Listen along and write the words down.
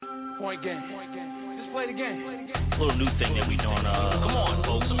Point game. Just play the game. A little new thing that we doing. Come on,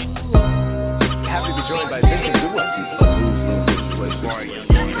 folks. Happy to be joined by Vincent Goodwill.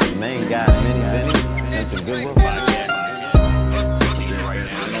 Main guy, Vinny. Vincent Goodwill. Podcast.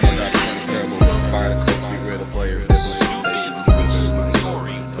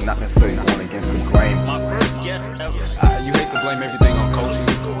 Not necessarily going against the grain. My first guest ever. You hate to blame everything on coaching.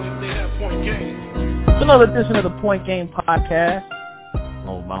 It's another edition of the Point Game Podcast.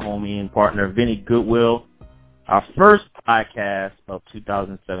 My homie and partner, Vinny Goodwill. Our first podcast of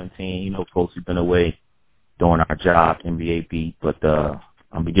 2017. You know, folks, we've been away doing our job, NBA beat, but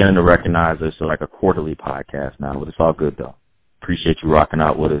I'm beginning to recognize this as like a quarterly podcast now, but it's all good, though. Appreciate you rocking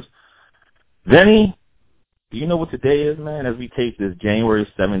out with us. Vinny, do you know what today is, man? As we take this January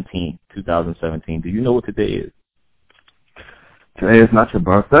 17th, 2017, do you know what today is? Today is not your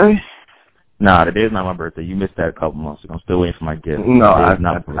birthday? Nah, today is not my birthday. You missed that a couple months ago. I'm still waiting for my gift. No, I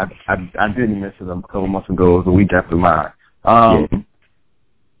didn't miss it a couple months ago. It was a week after mine.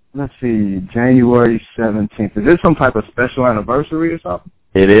 Let's see, January 17th. Is this some type of special anniversary or something?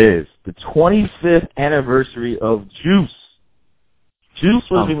 It is. The 25th anniversary of Juice. Juice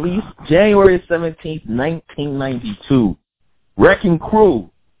was released January 17th, 1992. Wrecking Crew.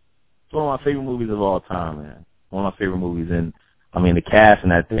 It's one of my favorite movies of all time, man. One of my favorite movies. And, I mean, the cast in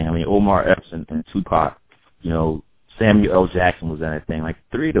that thing. I mean, Omar Epps and Tupac. You know, Samuel L. Jackson was in that thing. Like,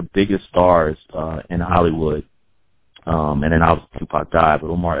 three of the biggest stars in Hollywood. And then obviously Tupac died, but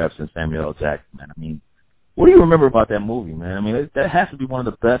Omar Epps and Samuel L. Jackson, man. I mean, what do you remember about that movie, man? I mean, that has to be one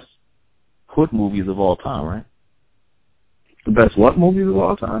of the best hood movies of all time, right? The best what movies of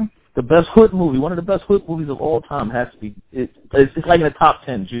all time? The best hood movie. One of the best hood movies of all time has to be. It's like in the top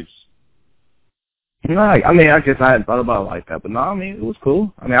 10, Juice. No, I mean, I guess I hadn't thought about it like that, but no, I mean, it was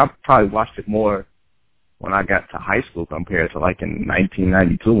cool. I mean, I probably watched it more when I got to high school compared to like in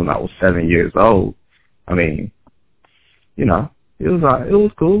 1992 when I was 7 years old. I mean, you know, it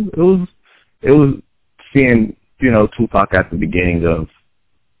was cool. It was seeing, you know, Tupac at the beginning of,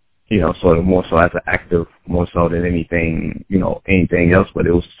 you know, sort of more so as an actor, more so than anything, you know, anything else. But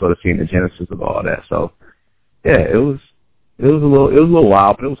it was sort of seeing the genesis of all that. So, yeah, it was a little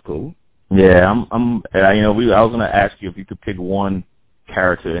wild, but it was cool. Yeah, you know, I was gonna ask you if you could pick one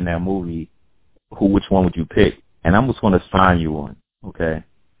character in that movie, which one would you pick? And I'm just gonna assign you one. Okay,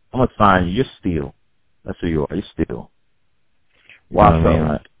 I'm gonna assign you. You're Steel. That's who you are. You're Steel. Why so? I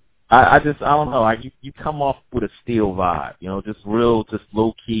mean? I don't know. You come off with a Steel vibe, you know, just low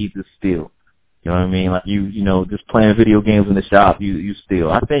key, just Steel. You know what I mean? Like you know, just playing video games in the shop, you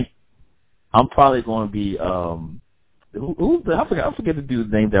Steel. I think I'm probably going to be I forget the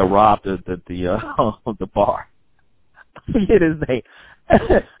dude's name that robbed the bar. I forget his name.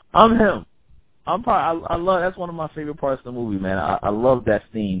 I'm him. I love, that's one of my favorite parts of the movie, man. I love that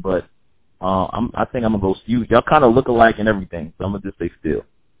scene, but I think I'm gonna go. Y'all kind of look alike and everything, so I'm gonna just say Steel.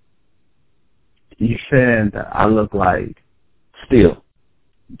 You said that I look like Steel.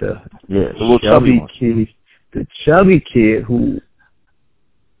 The little chubby kid, the chubby kid who,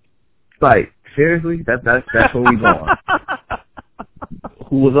 like, seriously, that's where we going.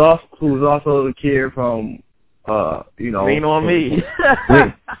 who was also the kid from, you know, Lean on Me.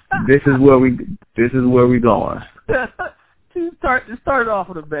 This is where we going. You started off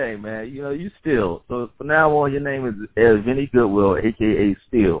with a bang, man. You know, you Steel. So from now on, your name is Vinny Goodwill, aka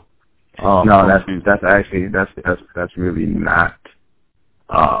Steel. No, that's really not.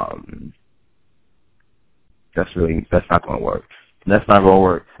 That's not going to work. That's not going to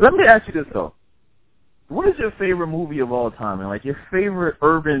work. Let me ask you this though: what is your favorite movie of all time, and like your favorite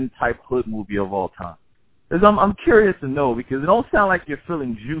urban type hood movie of all time? Because I'm curious to know, because it don't sound like you're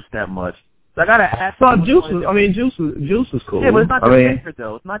feeling Juice that much. So I gotta ask. So Juice was cool. Yeah, but it's not your favorite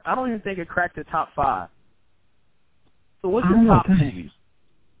though. It's not. I don't even think it cracked the top 5. So what's your top movies?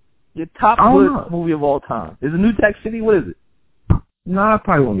 Your top hood movie of all time. Is it New Jack City? What is it? No, it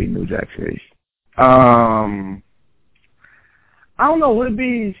probably won't be New Jack City. I don't know. Would it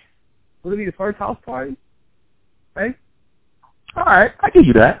be the First House Party? Hey? All right, I give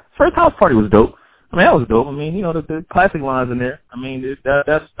you that. First House Party was dope. I mean, that was dope. I mean, you know, the classic lines in there. I mean,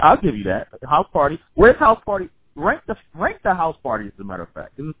 that's I'll give you that. The House Party. Where's House Party? Rank the House Party, as a matter of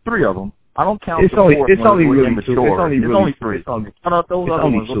fact. There's 3 of them. I don't count. It's only really 2. It's only 3. It's only those other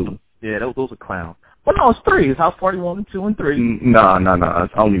ones. 2. Yeah, those are clowns. Well, no, it's 3. It's House Party 1 and 2 and 3. No.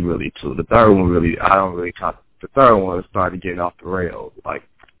 It's only really 2. The third one I don't really count. The third one started getting off the rails. Like,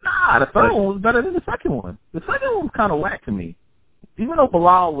 nah, the third one was better than the second one. The second one was kind of whack to me. Even though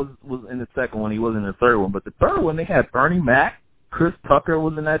Bilal was in the second one, he wasn't in the third one. But the third one, they had Bernie Mac, Chris Tucker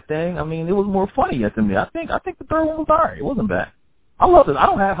was in that thing. I mean, it was more funny to me. I think the third one was alright. It wasn't bad. I love this. I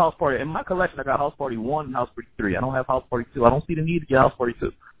don't have House Party. In my collection, I got House Party 1 and House Party 3. I don't have House Party 2. I don't see the need to get House Party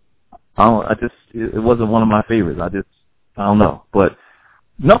 2. It wasn't one of my favorites. I don't know. But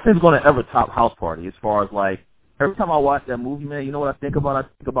nothing's going to ever top House Party as far as, like, every time I watch that movie, man, you know what I think about? I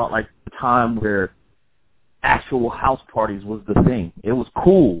think about, like, the time where actual house parties was the thing. It was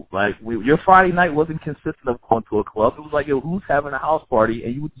cool. Like, your Friday night wasn't consistent of going to a club. It was like, yo, who's having a house party?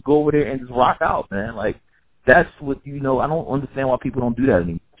 And you would just go over there and just rock out, man. Like, that's what, I don't understand why people don't do that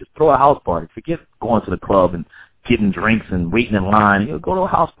anymore. Just throw a house party. Forget going to the club and getting drinks and waiting in line. Go to a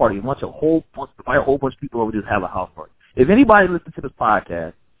house party. Invite a whole bunch of people over, just have a house party. If anybody listening to this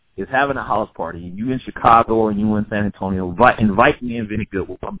podcast is having a house party, and you in Chicago or you in San Antonio, invite me and Vinny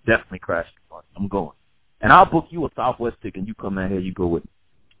Goodwill. I'm definitely crashing the party. I'm going. And I'll book you a Southwest ticket, and you come out here, you go with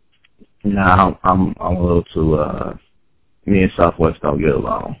me. Nah, I'm a little too, me and Southwest don't get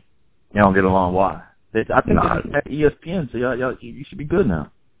along. You don't get along? Why? I think they added ESPN, so y'all, you should be good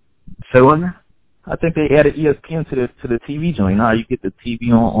now. Say what now? I think they added ESPN to the TV joint. Now you get the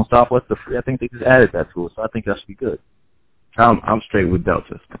TV on Southwest for free. I think they just added that to it, so I think that should be good. I'm straight with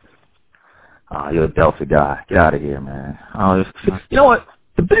Delta. You're a Delta guy. Get out of here, man. You know what?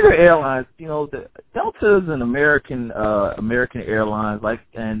 The bigger airlines, the Delta is an American Airlines, like,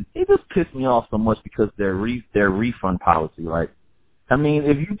 and it just pissed me off so much because their refund policy, like, I mean,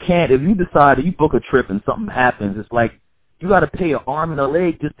 if you decide you book a trip and something happens, it's like you got to pay an arm and a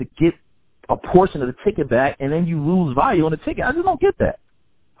leg just to get a portion of the ticket back, and then you lose value on the ticket. I just don't get that.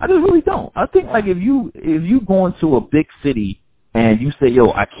 I just really don't. I think, like, if you go into a big city and you say,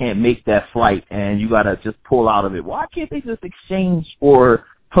 yo, I can't make that flight, and you got to just pull out of it, why can't they just exchange or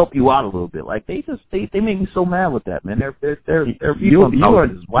help you out a little bit? Like, they make me so mad with that, man. You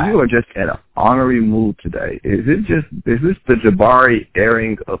are just at an honorary mood today. Is this the Jabari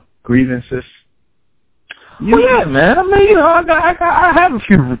airing of grievances? Yeah, man. I mean, I have a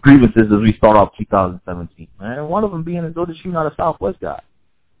few grievances as we start off 2017, man. One of them being as though that you're not a Southwest guy.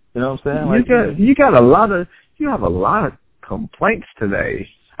 You know what I'm saying? Like, you have a lot of complaints today.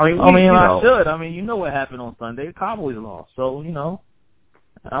 I should. I mean, you know what happened on Sunday? The Cowboys lost, so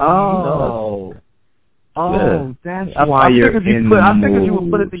that's why you're in the mood. I figured you would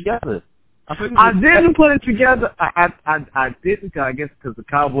put it together. I didn't put it together. I didn't. I guess because the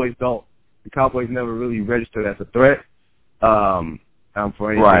Cowboys never really registered as a threat.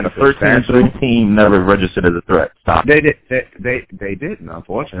 Right, a 13-3 team never registered as a threat. Stop. They didn't,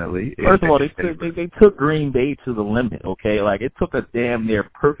 unfortunately. First of all, they took Green Bay to the limit. Okay, like, it took a damn near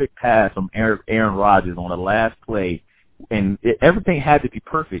perfect pass from Aaron Rodgers on the last play, and everything had to be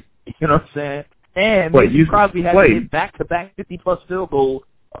perfect. You know what I'm saying? And you probably had to hit back-to-back 50-plus field goals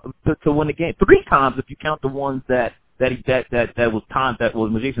to win the game 3 times if you count the ones that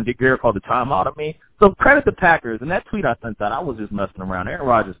was Jason Garrett called the timeout. I mean, so credit the Packers. And that tweet I sent out, I was just messing around. Aaron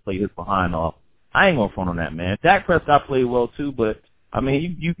Rodgers played his behind off. I ain't gonna front on that, man. Dak Prescott played well too, but I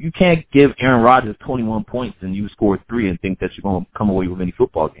mean, you can't give Aaron Rodgers 21 points and you score 3 and think that you're gonna come away with any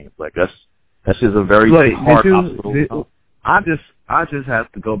football games. Like, that's just a very hard obstacle. I just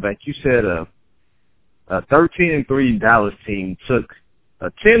have to go back. You said a 13-3 Dallas team took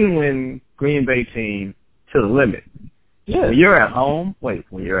a 10-win Green Bay team to the limit. Yeah. When you're at home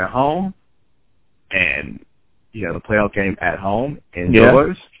and you have a playoff game at home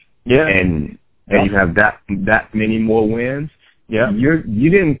indoors, and you have that many more wins, you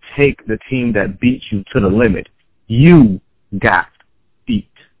didn't take the team that beat you to the limit. You got beat.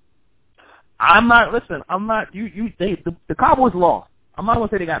 The Cowboys lost. I'm not gonna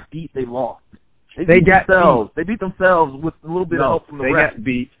say they got beat, they lost. They beat themselves with a little bit of help from the rest.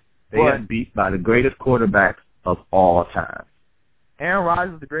 They got beat by the greatest quarterback of all time. Aaron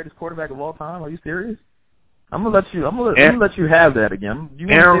Rodgers is the greatest quarterback of all time. Are you serious? I'm gonna let you have that again.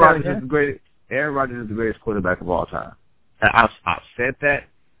 Aaron Rodgers is the greatest. Aaron Rodgers is the greatest quarterback of all time. I've said that.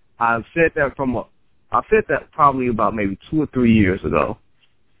 I said that probably about maybe 2 or 3 years ago,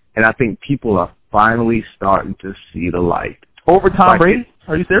 and I think people are finally starting to see the light. Over Tom Brady?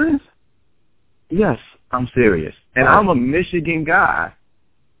 Are you serious? Yes, I'm serious. And I'm a Michigan guy.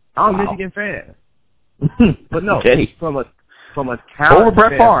 I'm a Michigan fan. But no, from a talent over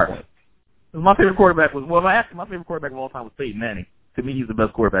Brett Favre. standpoint. My favorite quarterback was my favorite quarterback of all time was Peyton Manning. To me, he's the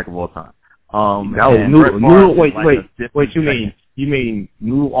best quarterback of all time. Wait, you mean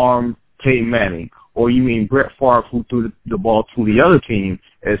new arm Peyton Manning, or you mean Brett Favre who threw the ball to the other team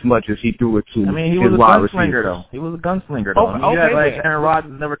as much as he threw it to his wide receivers? Though. He was a gunslinger, though. Aaron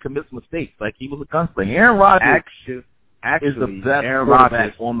Rodgers never commits mistakes. Like, he was a gunslinger. Aaron Rodgers is the best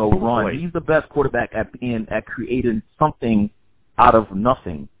quarterback on the run. He's the best quarterback at creating something out of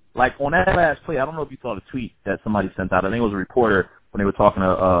nothing. Like, on that last play, I don't know if you saw the tweet that somebody sent out. I think it was a reporter when they were talking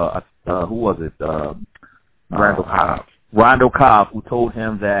to who was it? Randall Cobb. Randall Cobb, who told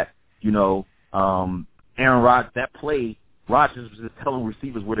him that Aaron Rodgers, that play, Rodgers was just telling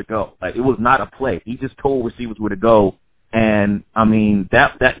receivers where to go. Like, it was not a play. He just told receivers where to go. And I mean,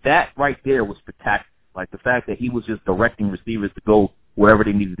 that right there was spectacular. Like, the fact that he was just directing receivers to go wherever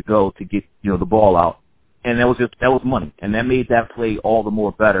they needed to go to get the ball out, and that was money, and that made that play all the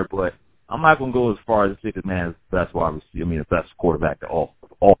more better. But I'm not gonna go as far as to say that man is the best wide receiver. I mean, the best quarterback of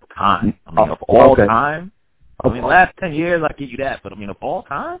all time. I mean, of all time. I mean, last 10 years I give you that, but I mean, of all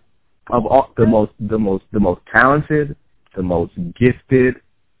time, of all the most talented, the most gifted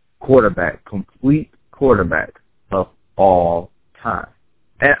quarterback, complete quarterback of all time.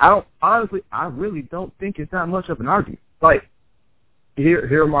 And I really don't think it's that much of an argument. Like,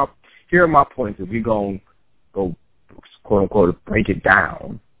 here are my points. If we go quote unquote break it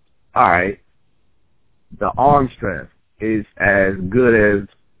down, all right, the arm strength is as good as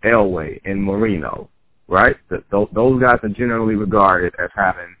Elway and Marino, right? Those guys are generally regarded as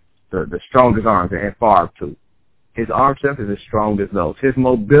having the strongest arms, and Favre too. His arm strength is as strong as those. His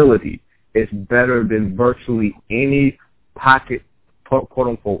mobility is better than virtually any pocket, quote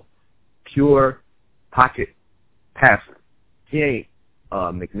unquote, pure pocket passer. He ain't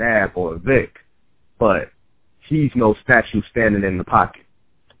McNabb or Vic, but he's no statue standing in the pocket.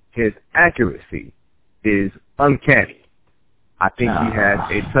 His accuracy is uncanny. I think he has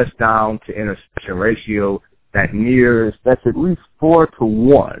a touchdown to interception ratio that's at least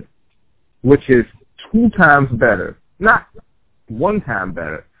 4-to-1, which is 2 times better, not 1 time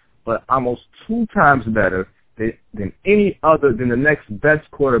better, but almost 2 times better than any other than the next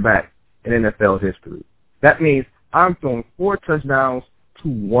best quarterback in NFL history. That means I'm throwing 4 touchdowns to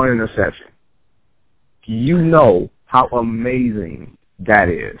 1 interception. You know how amazing that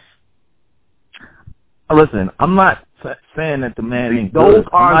is. Listen, I'm not saying that the man ain't those good.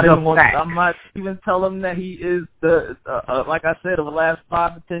 are the facts. I'm not even telling him that he is the like I said, over the last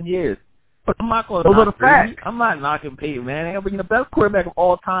 5 to 10 years. But I'm not going to. Those are the facts. I'm not knocking Peyton Manning. I mean, the best quarterback of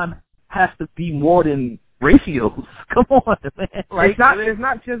all time has to be more than ratios. Come on, man. Like, it's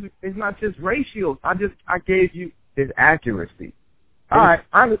not just ratios. I gave you his accuracy. All right,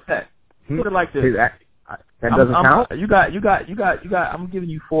 I understand. Put it like this. That doesn't count. You got. I'm giving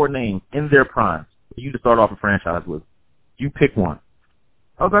you 4 names in their prime. You to start off a franchise with. You pick one.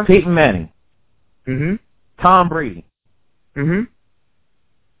 Okay. Peyton Manning. Mm-hmm. Tom Brady. Mm-hmm.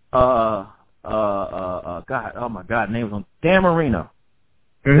 God, oh my God, names on Dan Marino.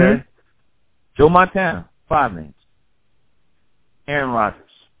 Mm-hmm. Okay. Joe Montana. 5 names. Aaron Rodgers.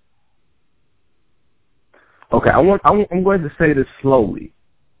 Okay, I'm going to say this slowly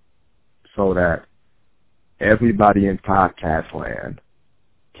so that everybody in podcast land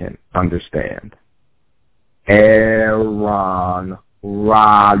can understand. Aaron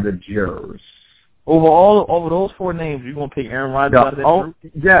Rodgers. Over those 4 names, you're gonna pick Aaron Rodgers out of that group?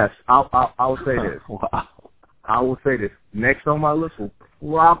 Yes, I will say this. Wow. I will say this. Next on my list will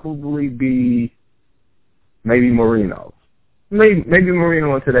probably be maybe Marino. Maybe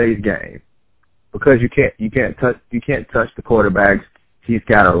Marino in today's game, because you can't touch the quarterbacks. He's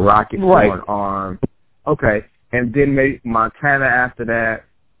got a rocket throwing arm. Okay, and then maybe Montana after that.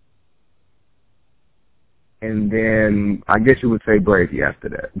 And then I guess you would say Brady after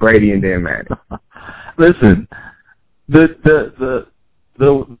that. Brady and then Manning. Listen, the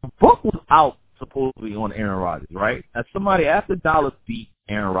book was out supposedly on Aaron Rodgers, right? As somebody after Dallas beat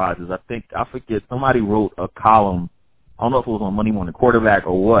Aaron Rodgers, I forget, somebody wrote a column. I don't know if it was on Monday Morning Quarterback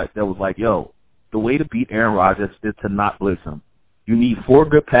or what. That was like, yo, the way to beat Aaron Rodgers is to not blitz him. You need 4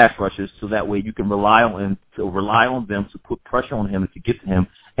 good pass rushers so that way you can rely on them to put pressure on him and to get to him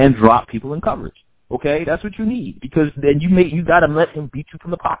and drop people in coverage. Okay, that's what you need, because then you got to let him beat you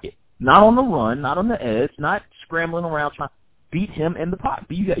from the pocket, not on the run, not on the edge, not scrambling around trying to beat him in the pocket.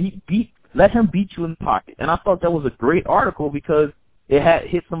 Let him beat you in the pocket. And I thought that was a great article because it had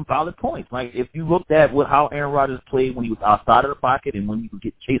hit some valid points. Like, if you looked at how Aaron Rodgers played when he was outside of the pocket and when he would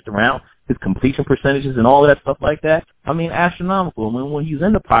get chased around, his completion percentages and all of that stuff like that, I mean, astronomical. When he was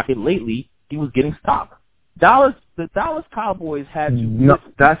in the pocket lately, he was getting stopped. The Dallas Cowboys had to. No,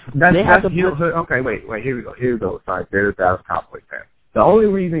 okay, wait. Here we go. Sorry, there's the Dallas Cowboys fan. The only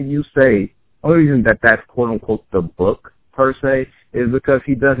reason that's quote unquote the book per se is because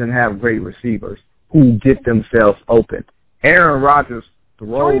he doesn't have great receivers who get themselves open. Aaron Rodgers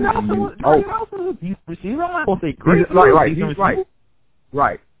throws you open. Receiver, I'm not going to say great.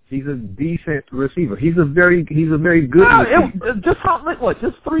 Right. He's a decent receiver. He's a very good receiver. Just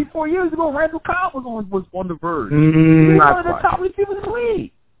 3-4 years ago, Randall Cobb was on the verge. He was one of the top receivers in the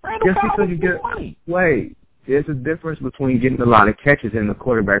league. Randall Cobb was 20. Wait. there's a difference between getting a lot of catches and the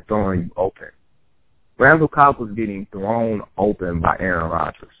quarterback throwing you open. Randall Cobb was getting thrown open by Aaron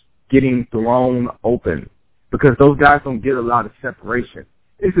Rodgers. Getting thrown open. Because those guys don't get a lot of separation.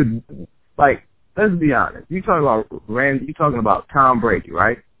 It's like, let's be honest. You're talking about Tom Brady,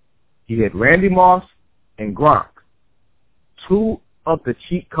 right? He had Randy Moss and Gronk. Two of the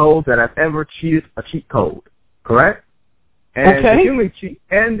cheat codes that have ever cheated a cheat code. Correct? And okay.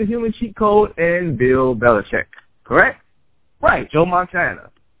 The human cheat code and Bill Belichick. Correct? Right. Joe Montana.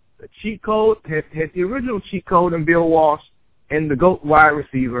 The cheat code has the original cheat code in Bill Walsh and the GOAT wide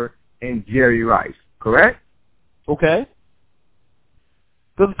receiver and Jerry Rice. Correct? Okay.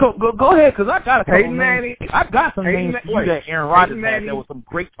 Go ahead, because I got a couple names. I got some names that Aaron Rodgers had that were some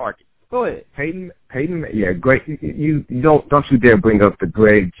great targets. Go ahead. Peyton, yeah, great. You don't you dare bring up the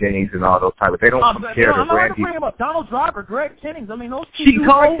Greg Jennings and all those types. They don't compare to Randy. I'm not bringing up Donald Driver, Greg Jennings. I mean, those two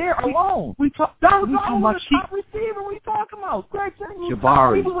right there alone. Donald Driver was a top receiver. What are you talking about? Greg Jennings was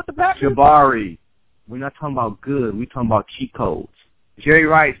Jabari with the Packers. Jabari. We're not talking about good. We're talking about cheat codes. Jerry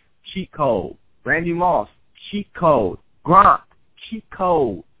Rice, cheat code. Randy Moss, cheat code. Gronk, cheat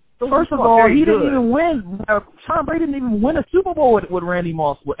code. First of all, he didn't even win. Tom Brady didn't even win a Super Bowl with Randy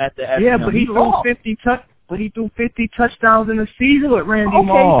Moss at the. Yeah, but he threw 50 touchdowns in the season with Randy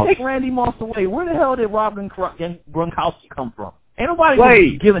Moss. Okay, take Randy Moss away. Where the hell did Rob Gronkowski come from? Ain't nobody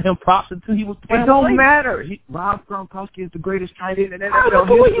was giving him props until he was playing. It don't matter. Rob Gronkowski is the greatest tight end in NFL history.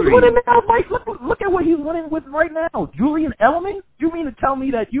 Look at what he's winning now, Mike. Look at what he's winning with right now. Julian Edelman? You mean to tell me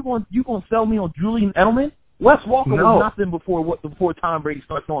that you're going to sell me on Julian Edelman? Wes Walker was nothing before Tom Brady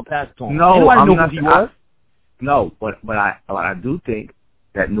started throwing passes to him. No, anybody know who he was? No, but I do think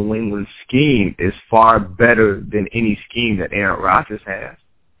that New England's scheme is far better than any scheme that Aaron Rodgers has.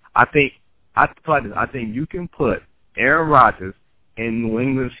 I think you can put Aaron Rodgers in New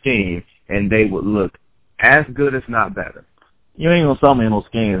England's scheme and they would look as good, if not better. You ain't gonna sell me in those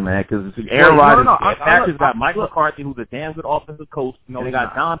games, man, because Aaron Rodgers, Packers got Mike McCarthy, who's a damn good offensive coach. And they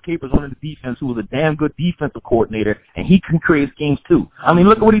got Don Capers on the defense, who was a damn good defensive coordinator, and he can create schemes too. I mean,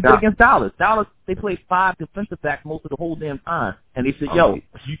 look at what he did against Dallas. Dallas, they played 5 defensive backs most of the whole damn time, and they said, "Yo,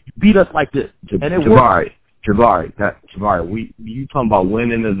 you beat us like this." And it worked. Jabari, you talking about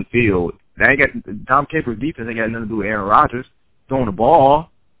winning in the field? That ain't got Don Capers' defense ain't got nothing to do with Aaron Rodgers throwing the ball.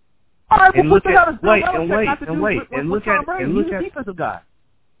 All right, and look at it like that.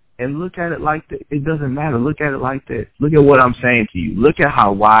 It doesn't matter. Look at it like this. Look at what I'm saying to you. Look at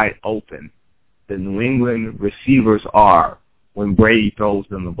how wide open the New England receivers are when Brady throws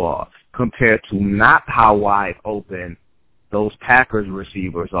them the ball, compared to not how wide open those Packers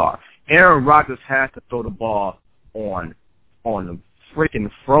receivers are. Aaron Rodgers has to throw the ball on the freaking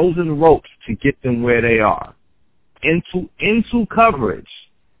frozen ropes to get them where they are, into coverage.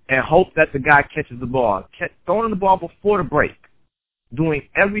 And hope that the guy catches the ball. Throwing the ball before the break. Doing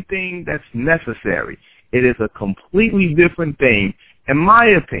everything that's necessary. It is a completely different thing, in my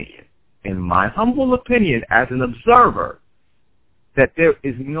opinion, in my humble opinion as an observer, that there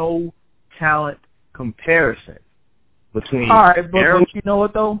is no talent comparison between. All right, but you know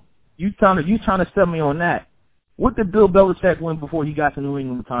what though? You trying to sell me on that. What did Bill Belichick win before he got to New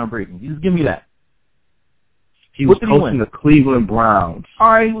England with Tom Brady? You just give me that. He was coaching the Cleveland Browns.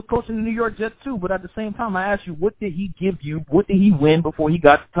 All right, he was coaching the New York Jets too, but at the same time, I asked you, what did he give you? What did he win before he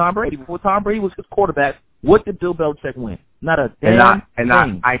got to Tom Brady? Before Tom Brady was his quarterback, what did Bill Belichick win? Not a damn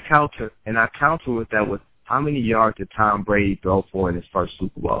thing. I counter with that with how many yards did Tom Brady throw for in his first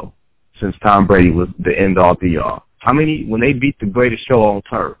Super Bowl? Since Tom Brady was the end-all, be-all. How many, when they beat the greatest show on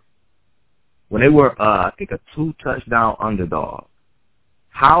turf, when they were, I think, a 2-touchdown underdog,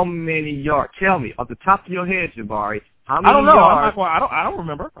 how many yards? Tell me, off the top of your head, Jabari, how many yards? I don't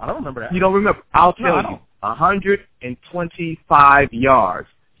remember. I don't remember that. You don't remember? I'll tell you. 125 yards.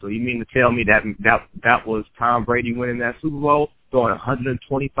 So you mean to tell me that was Tom Brady winning that Super Bowl, throwing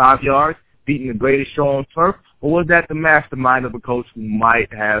 125 yards, beating the greatest show on turf? Or was that the mastermind of a coach who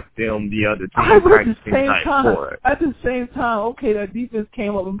might have filmed the other team practicing night for it? At the same time, okay, that defense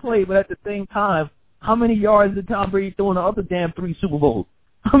came up and played, but at the same time, how many yards did Tom Brady throw in the other damn 3 Super Bowls?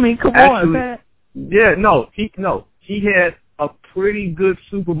 I mean, come on, man. Yeah, he had a pretty good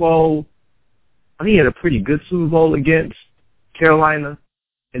Super Bowl. He had a pretty good Super Bowl against Carolina,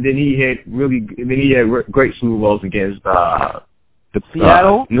 and then he had great Super Bowls against the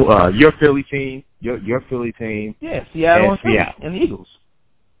Seattle, your Philly team, your Philly team. Yeah, Seattle and the Eagles.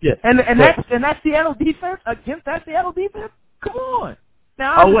 Yeah, and that Seattle defense against that Seattle defense. Come on.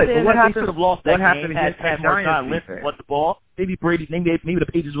 Now, what happened? They should have lost that game. Had Marshawn Lynch won the ball. Maybe the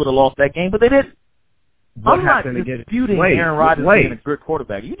Patriots would have lost that game, but they didn't. I'm not disputing Aaron Rodgers being a good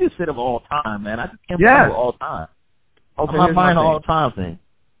quarterback. You just said of all time, man. I just can't believe it all time. Okay, I'm not buying the all time thing.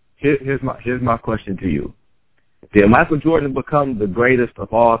 Here's my question to you. Did Michael Jordan become the greatest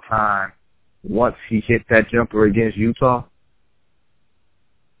of all time once he hit that jumper against Utah?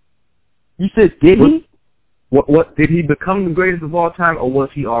 You said, did he? What did he become the greatest of all time, or was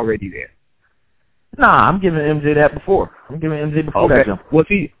he already there? Nah, I'm giving MJ that before. I'm giving MJ before that jump. Was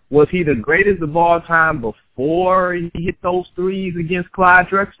he the greatest of all time before he hit those threes against Clyde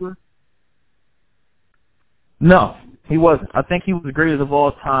Drexler? No, he wasn't. I think he was the greatest of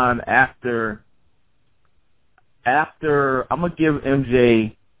all time after I'm gonna give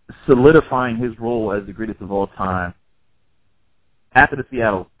MJ solidifying his role as the greatest of all time after the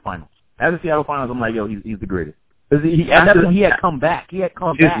Seattle Finals. After the Seattle Finals, I'm like, yo, he's the greatest. At that point, he had come back.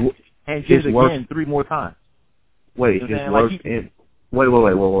 And did it again 3 more times. Wait, his worst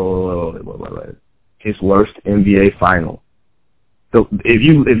his worst NBA final. So if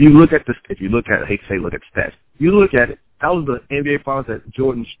you look at I hate to say look at the stats. You look at it, that was the NBA finals that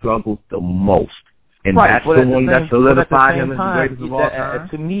Jordan struggled the most. And that's the one that solidified him as the greatest of all time.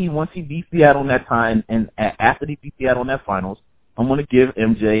 To me, once he beat Seattle in that time, and after he beat Seattle in that finals, I'm going to give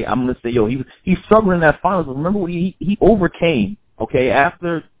MJ, I'm going to say, yo, he struggled in that finals. Remember what he overcame, okay,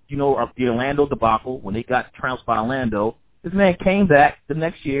 after, the Orlando debacle, when they got trounced by Orlando, this man came back the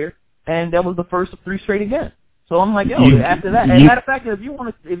next year, and that was the first of 3 straight again. So I'm like, yo, after that, and matter of fact, if you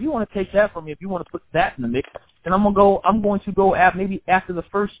want to take that from me, if you want to put that in the mix, then I'm going to go maybe after the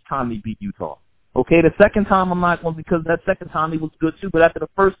first time he beat Utah. Okay, the second time I'm not going, because that second time he was good too, but after the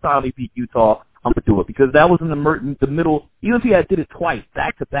first time he beat Utah, I'm going to do it, because that was in the middle. Even if he had did it twice,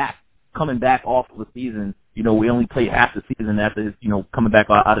 back to back, coming back off of the season, we only played half the season after his, coming back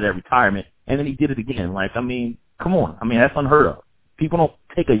out of that retirement, and then he did it again. Like, come on. That's unheard of. People don't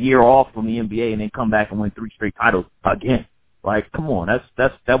take a year off from the NBA and then come back and win 3 straight titles again. Like, come on.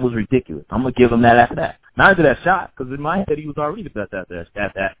 That was ridiculous. I'm going to give him that after that. Not after that shot, because in my head he was already the best at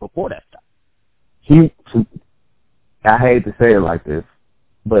that before that shot. I hate to say it like this,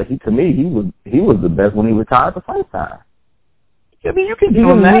 but to me, he was the best when he retired the first time. You can give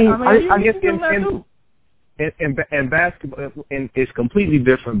him that. I guess in basketball, it's completely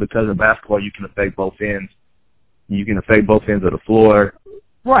different, because in basketball you can affect both ends. You can affect both ends of the floor.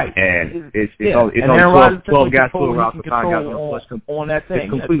 Right. And it's only 12 guys to around the 5 guys on that thing. It's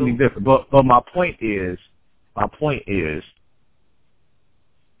completely different. But my point is,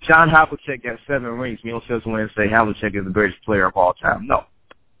 John Havlicek got 7 rings. We don't sit and say Havlicek is the greatest player of all time. No.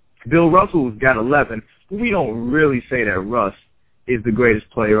 Bill Russell's got 11. We don't really say that Russ is the greatest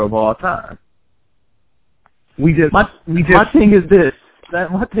player of all time. My thing is this.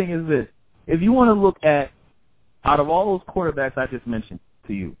 If you want to look at, out of all those quarterbacks I just mentioned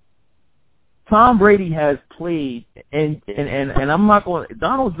to you, Tom Brady has played, and I'm not going.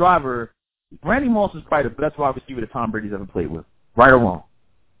 Donald Driver, Randy Moss is probably the best wide receiver that Tom Brady's ever played with. Right or wrong?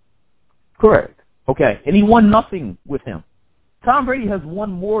 Correct. Okay, and he won nothing with him. Tom Brady has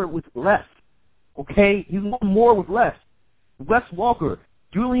won more with less. Okay, he's won more with less. Wes Walker,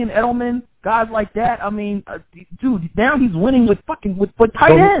 Julian Edelman, guys like that. Dude, now he's winning with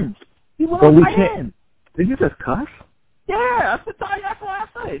tight ends. He's winning with tight ends. Did you just cuss? Yeah, that's what I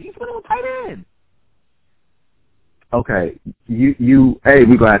said. He's winning with tight ends. Okay, we're going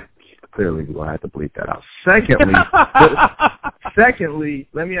to have to bleep that out. Secondly,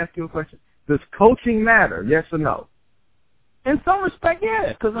 let me ask you a question. Does coaching matter? Yes or no? In some respect,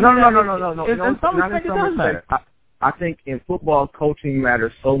 yeah. No. In some respect, it does matter. I think in football, coaching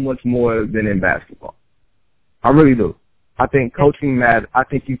matters so much more than in basketball. I really do. I think coaching matters. I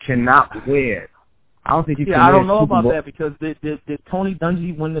think you cannot win. I don't think you can win. I don't know about that, because did Tony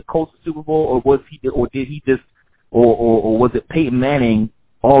Dungy win the Colts Super Bowl, or was it Peyton Manning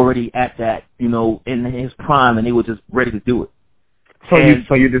already at that, in his prime, and they were just ready to do it? So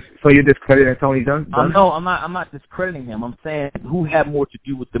you're discrediting Tony Dungy? No, I'm not discrediting him. I'm saying who had more to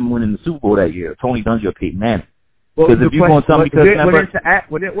do with them winning the Super Bowl that year, Tony Dungy or Peyton Manning? Because if you're going to tell me, to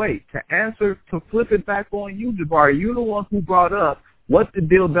flip it back on you, Jabari, you're the one who brought up, what did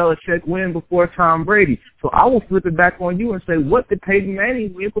Bill Belichick win before Tom Brady? So I will flip it back on you and say, what did Peyton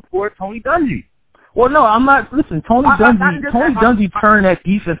Manning win before Tony Dungy? Well, no, I'm not. Listen, Tony Dungy turned that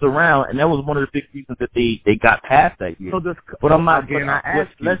defense around, and that was one of the big reasons that they got past that year. But I'm not. Again, I ask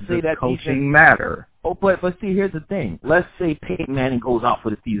you, let's say that coaching matter. Oh, but see, here's the thing. Let's say Peyton Manning goes out for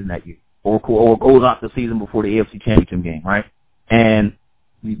the season that year, or goes out the season before the AFC Championship game, right? And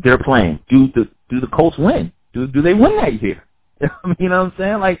they're playing. Do the Colts win? Do they win that year? You know what I'm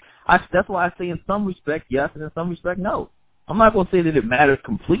saying? Like, that's why I say in some respect yes, and in some respect no. I'm not going to say that it matters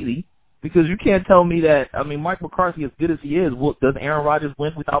completely. Because you can't tell me that, I mean, Mike McCarthy, as good as he is, does Aaron Rodgers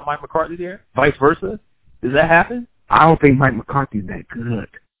win without Mike McCarthy there? Vice versa? Does that happen? I don't think Mike McCarthy's that good.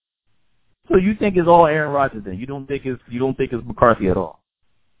 So you think it's all Aaron Rodgers then? You don't think it's McCarthy at all?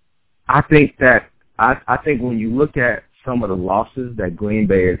 I think that I think when you look at some of the losses that Green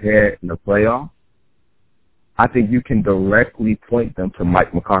Bay has had in the playoffs, I think you can directly point them to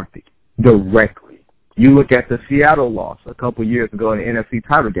Mike McCarthy. Directly. You look at the Seattle loss a couple years ago in the NFC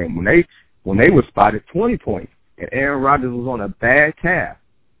title game when they were spotted 20 points and Aaron Rodgers was on a bad calf,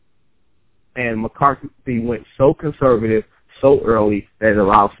 and McCarthy went so conservative so early that it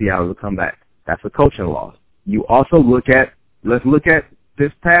allowed Seattle to come back. That's a coaching loss. You also let's look at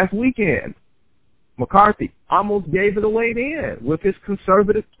this past weekend. McCarthy almost gave it away then with his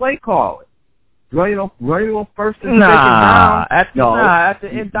conservative play calling. Running on first and second down. At the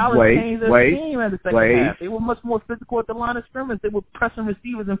end, Dallas changed their team at the second half. They were much more physical at the line of scrimmage. They were pressing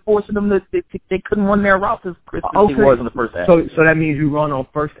receivers and forcing them that they couldn't run their routes as crisp as they was in the first half. So that means you run on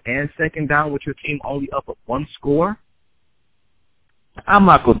first and second down with your team only up at one score? I'm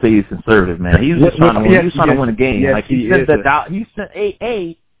not going to say he's conservative, man. He was just trying to win. He was trying to win a game. Yes, like he said that. He said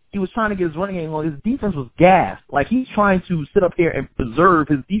he was trying to get his running game on. His defense was gassed. Like he's trying to sit up here and preserve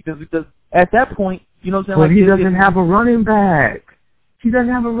his defense because at that point, you know what I'm saying? But he doesn't have a running back. He doesn't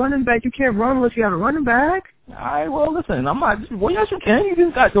have a running back. You can't run unless you have a running back. All right, well, listen, I'm not. Well, yes, you can. You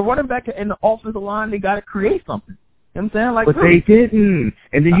just got the running back and the offensive line. They got to create something. You know what I'm saying? Like, but really. They didn't.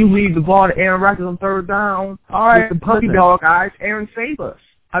 And then you leave the ball to Aaron Rodgers on third down. All right, with the puppy dog eyes. Aaron, save us.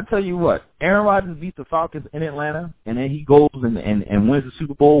 I'll tell you what, Aaron Rodgers beats the Falcons in Atlanta, and then he goes and wins the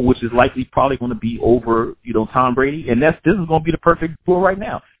Super Bowl, which is likely probably going to be over, Tom Brady. And this is going to be the perfect duel right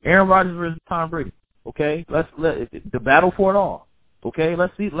now. Aaron Rodgers versus Tom Brady. Okay, let's the battle for it all. Okay,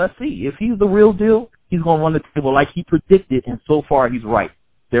 let's see. If he's the real deal, he's going to run the table like he predicted, and so far he's right.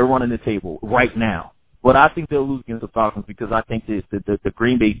 They're running the table right now. But I think they'll lose against the Falcons because I think the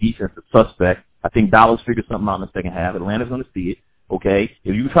Green Bay defense is suspect. I think Dallas figured something out in the second half. Atlanta's going to see it. Okay,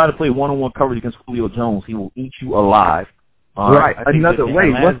 if you try to play one-on-one coverage against Julio Jones, he will eat you alive. Right. Another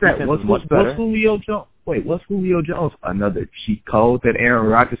way. What's that? What's Julio Jones? Wait, what's Julio Jones? Another cheat code that Aaron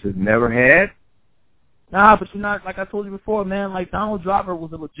Rodgers has never had? Nah, but you're not, like I told you before, man, like Donald Driver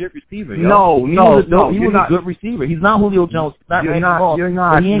was a legit receiver. Yo. No. He was a good receiver. He's not Julio Jones. You're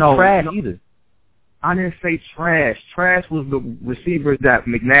not. But he ain't trash either. I didn't say trash. Trash was the receivers that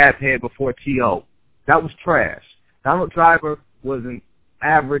McNabb had before T.O. That was trash. Donald Driver was an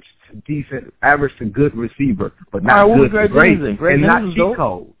average to good receiver, but not good to great, and not cheat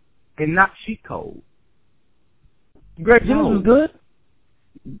code. And not cheat code. Greg Jennings was good?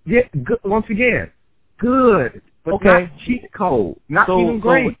 Yeah, good. Once again, good, but not cheat code. Not even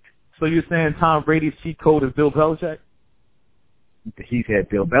great. So you're saying Tom Brady's cheat code is Bill Belichick? He's had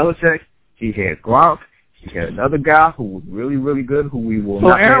Bill Belichick. He had Gronk. He had another guy who was really, really good, who we will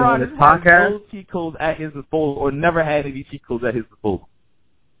not name on this podcast. So Aaron Rodgers had cheat codes at his disposal, or never had any cheat codes at his disposal?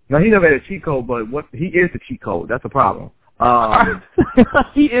 No, he never had a cheat code, but he is the cheat code. That's the problem.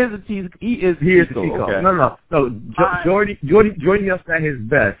 He is the cheat code. Okay. No. Jordy Nelson at his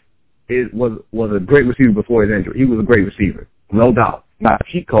best was a great receiver before his injury. He was a great receiver, no doubt. Not a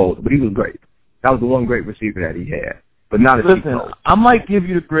cheat code, but he was great. That was the one great receiver that he had. But not a cheat code. I might give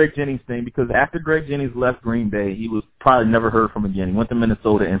you the Greg Jennings thing because after Greg Jennings left Green Bay, he was probably never heard from again. He went to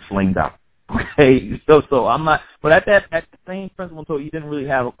Minnesota and flamed out. Okay, so I'm not. But at the same principle, he didn't really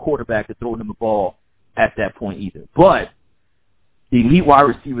have a quarterback to throw him the ball at that point either. But the elite wide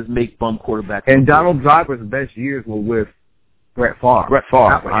receivers make bum quarterbacks. And Donald Driver's best years were with Brett Favre.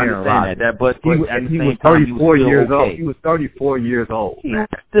 I understand that. But he was 34 years old. He was 34 years old. He's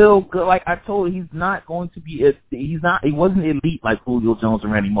still good. Like I told you, he's not going to be. He wasn't elite like Julio Jones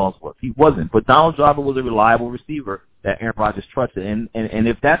and Randy Moss was. He wasn't. But Donald Driver was a reliable receiver that Aaron Rodgers trusted. And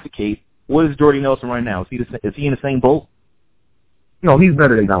if that's the case, what is Jordy Nelson right now? Is he in the same boat? No, he's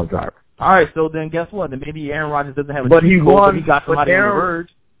better than Donald Driver. All right. So then, guess what? Then maybe Aaron Rodgers doesn't have a cheat code, but he got somebody on the verge.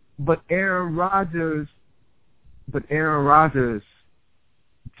 But Aaron Rodgers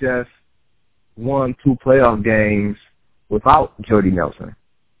just won 2 playoff games without Jordy Nelson.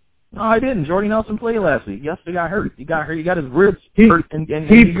 No, I didn't. Jordy Nelson played last week. Yesterday got hurt. He got hurt. He got his ribs hurt. He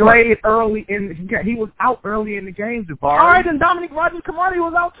played early he was out early in the games. All right, and Dominic Rodgers-Cromartie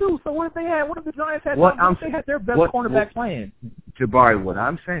was out too. So what if the Giants had? They had their best cornerback playing? Jabari, what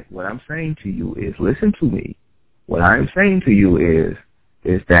I'm saying to you is, listen to me. What I'm saying to you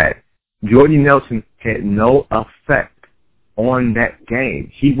is that Jordy Nelson had no effect on that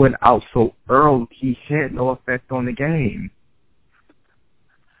game. He went out so early, he had no effect on the game.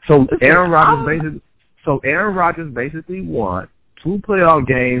 So Aaron Rodgers basically won 2 playoff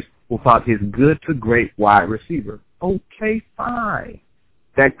games without his good to great wide receiver. Okay, fine.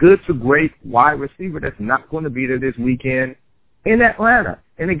 That good to great wide receiver that's not going to be there this weekend in Atlanta.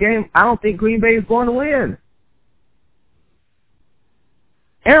 In a game, I don't think Green Bay is going to win.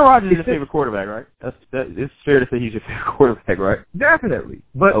 Aaron Rodgers is your favorite quarterback, right? It's fair to say he's your favorite quarterback, right? Definitely.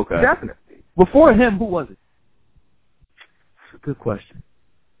 But definitely. Before him, who was it? That's a good question.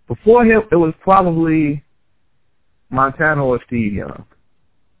 Before him, it was probably Montana or Steve Young.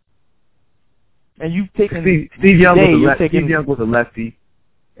 And you've taken Steve Young was a lefty,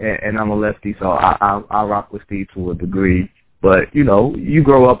 and I'm a lefty, so I rock with Steve to a degree. But, you know, you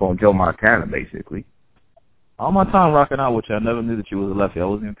grow up on Joe Montana, basically. All my time rocking out with you, I never knew that you was a lefty. I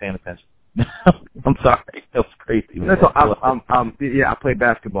wasn't even paying attention. I'm sorry. That was crazy. I play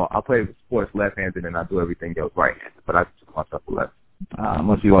basketball. I play sports left-handed, and I do everything else right-handed. But I just myself a left.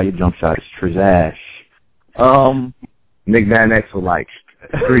 Must be why your jump shot is trash. Nick Van Exel like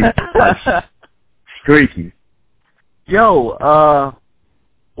streaky. Yo,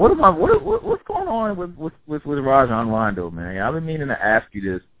 what's going on with Rajon Rondo, man? I've been meaning to ask you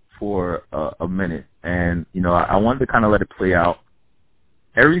this for a minute, and you know, I wanted to kind of let it play out.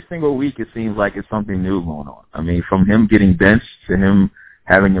 Every single week, it seems like it's something new going on. I mean, from him getting benched to him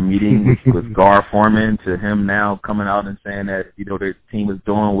having a meeting with Gar Forman to him now coming out and saying that, you know, the team is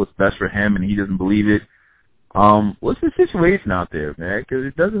doing what's best for him and he doesn't believe it. What's the situation out there, man? Because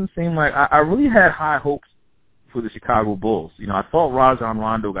it doesn't seem like I really had high hopes for the Chicago Bulls. You know, I thought Rajon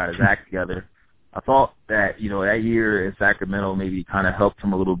Rondo got his act together. I thought that, you know, that year in Sacramento maybe kind of helped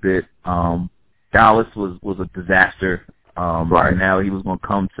him a little bit. Dallas was a disaster. Right. And now he was going to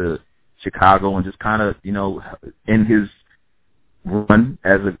come to Chicago and just kind of, you know, in his run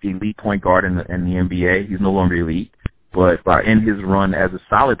as an elite point guard in the NBA, he's no longer elite, but in his run as a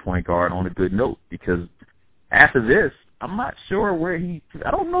solid point guard on a good note, because after this, I'm not sure where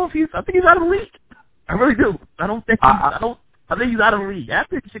I don't know if I think he's out of the league. I really do. I think he's out of the league.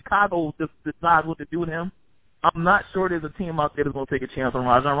 After Chicago decides what to do with him, I'm not sure there's a team out there that's going to take a chance on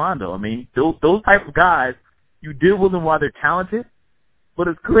Rajon Rondo. I mean, those type of guys, you deal with them while they're talented, but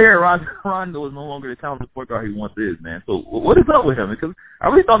it's clear Rajon Rondo is no longer the talented point guard he once is, man. So what is up with him? Because I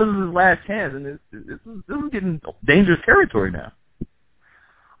really thought this was his last chance, and this is getting dangerous territory now.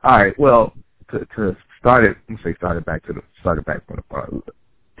 All right. Well, to start it, back from the front.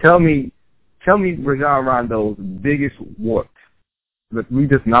 Tell me Rajon Rondo's biggest warts. We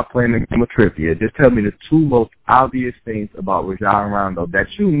just not playing the game of trivia. Just tell me the two most obvious things about Rajon Rondo that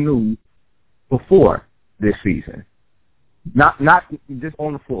you knew before this season. Not just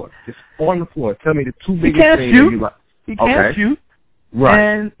on the floor. Just on the floor. Tell me the two biggest things that you like. He can't shoot. Right.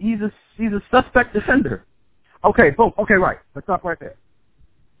 And he's a suspect defender. Okay, boom. Okay, right. Let's stop right there.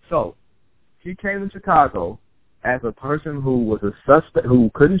 So, he came to Chicago as a person who was a suspect, who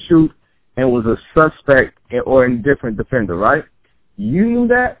couldn't shoot, and was a suspect or indifferent defender, right? You knew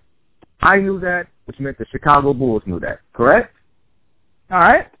that. I knew that, which meant the Chicago Bulls knew that. Correct? All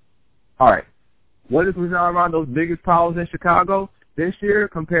right. What is Rajon Rondo's biggest problems in Chicago this year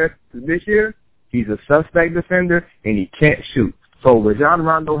compared to this year? He's a suspect defender, and he can't shoot. So Rajon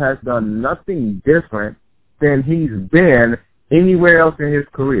Rondo has done nothing different than he's been anywhere else in his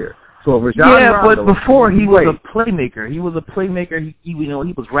career. So Rondo, but before he was a playmaker. He was a playmaker. He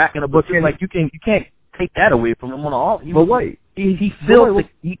was racking up. But like you can't take that away from him on all. He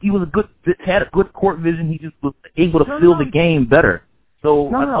had a good court vision. He just was able to feel the game better. So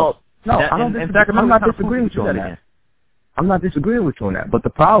I'm not disagreeing with you on that. I'm not disagreeing with you on that. But the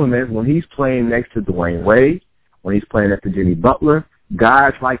problem is when he's playing next to Dwayne Wade, when he's playing next to Jimmy Butler,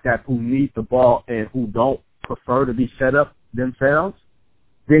 guys like that who need the ball and who don't prefer to be set up themselves,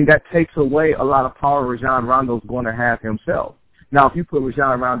 then that takes away a lot of power Rajon Rondo's going to have himself. Now, if you put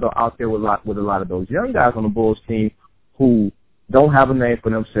Rajon Rondo out there with a lot of those young guys on the Bulls team who don't have a name for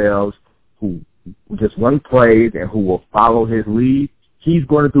themselves, who just run plays and who will follow his lead, he's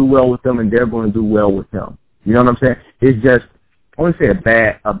going to do well with them and they're going to do well with him. You know what I'm saying? It's just, I want to say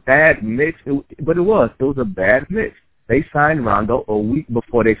a bad mix, but it was a bad mix. They signed Rondo a week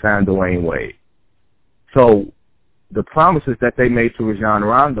before they signed Dwayne Wade. So the promises that they made to Rajon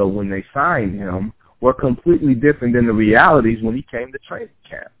Rondo when they signed him were completely different than the realities when he came to training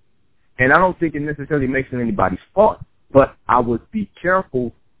camp. And I don't think it necessarily makes it anybody's fault, but I would be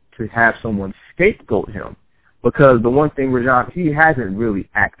careful to have someone scapegoat him, because the one thing he hasn't really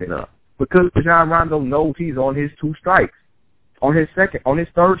acted up, because Rajon Rondo knows he's on his two strikes, on his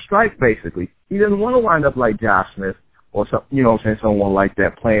third strike basically. He doesn't want to wind up like Josh Smith or someone like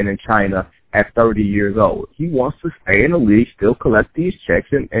that playing in China at 30 years old. He wants to stay in the league, still collect these checks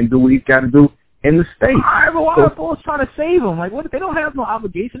and do what he's got to do in the state. All right, but why are the Bulls trying to save him? Like, what if they don't have no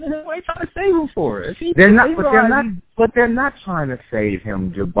obligation to him? Why are you trying to save him for? They're not trying to save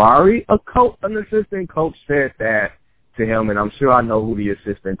him, Jabari. An assistant coach said that to him, and I'm sure I know who the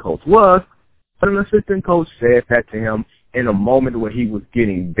assistant coach was, but an assistant coach said that to him in a moment where he was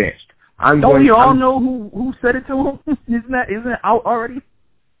getting benched. Don't we all know who said it to him? Isn't it out already?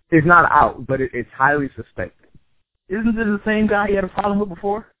 It's not out, but it's highly suspected. Isn't it the same guy he had a problem with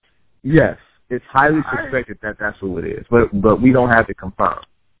before? Yes, it's highly suspected that that's who it is, but we don't have to confirm.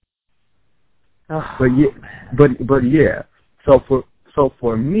 But yeah. So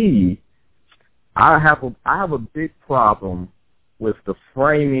for me, I have a big problem with the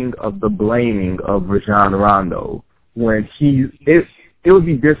framing of the blaming of Rajon Rondo when it would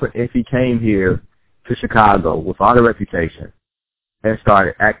be different if he came here to Chicago with all the reputation and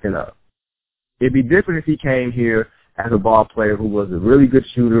started acting up. It'd be different if he came here as a ball player who was a really good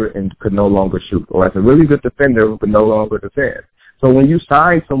shooter and could no longer shoot, or as a really good defender who could no longer defend. So when you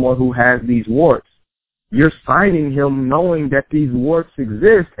sign someone who has these warts, you're signing him knowing that these warts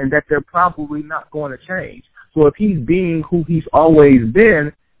exist and that they're probably not going to change. So if he's being who he's always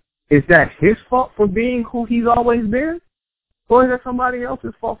been, is that his fault for being who he's always been? Or is that somebody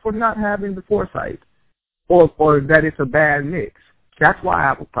else's fault for not having the foresight? Or that it's a bad mix? That's why I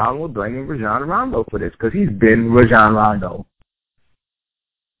have a problem with blaming Rajon Rondo for this, because he's been Rajon Rondo.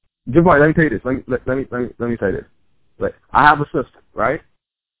 Jabari, let me tell you this. Let me say this. Like, I have a sister, right?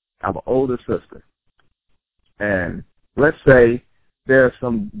 I have an older sister. And let's say there's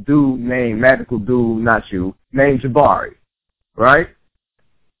some magical dude, not you, named Jabari, right?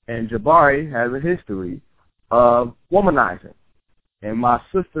 And Jabari has a history of womanizing. And my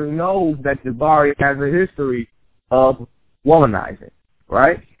sister knows that Jabari has a history of womanizing,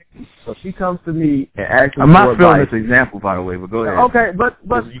 right? So she comes to me and asks me I'm not for feeling advice. this example, by the way, but go ahead. Okay, but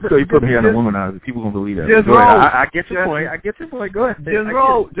you put me on a womanizer. People gonna believe that. Just go roll. ahead. I get your point. I get your point. Go ahead. Just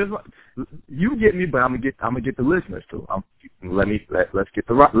roll. You get me, but I'm gonna get the listeners too. Let's get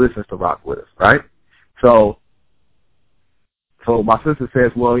the listeners to rock with us, right? So my sister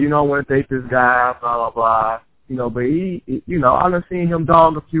says, well, I want to date this guy, blah blah blah. But he I've done seen him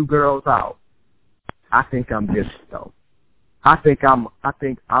dog a few girls out. I think I'm different though. I think I'm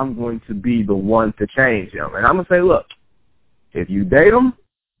going to be the one to change him. And I'm going to say, look, if you date him,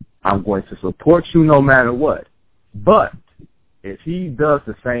 I'm going to support you no matter what. But if he does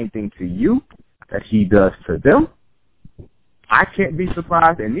the same thing to you that he does to them, I can't be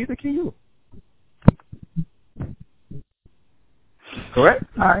surprised, and neither can you. Correct?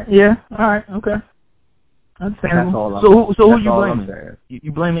 All right. Yeah. All right. Okay. Understandable. So who you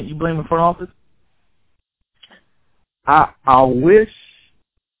blaming? You blaming front office? I wish.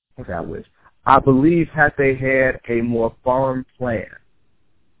 I believe had they had a more firm plan.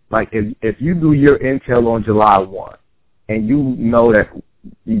 Like if you do your intel on July 1 and you know that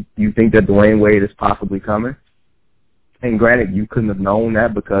you think that Dwayne Wade is possibly coming, and granted you couldn't have known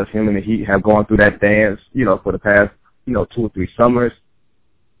that because him and the Heat have gone through that dance, for the past, 2 or 3 summers,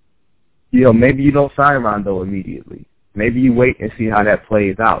 maybe you don't sign Rondo immediately. Maybe you wait and see how that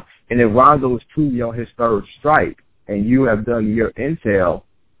plays out. And if Rondo is truly on his third strike and you have done your intel,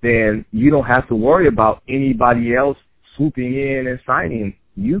 then you don't have to worry about anybody else swooping in and signing.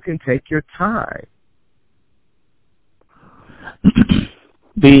 You can take your time.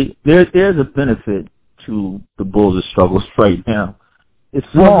 There's a benefit to the Bulls' struggles right now. It's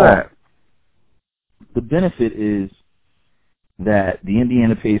small. What's that? The benefit is that the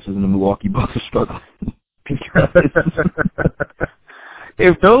Indiana Pacers and the Milwaukee Bucks are struggling.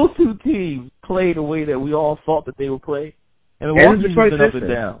 If those two teams play the way that we all thought that they would play, and Milwaukee's been up and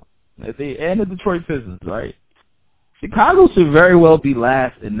down, and the Detroit Pistons, right? Chicago should very well be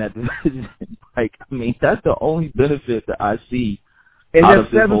last in that division. That's the only benefit that I see out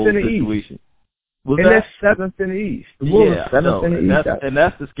of this whole situation. And they're 7th in the East. And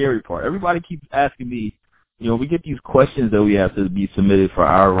that's the scary part. Everybody keeps asking me, we get these questions that we have to be submitted for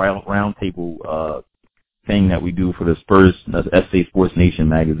our roundtable thing that we do for the Spurs, SA Sports Nation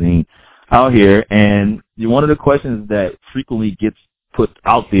magazine out here. And one of the questions that frequently gets put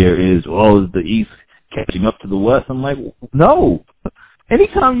out there is, is the East catching up to the West? I'm like, no.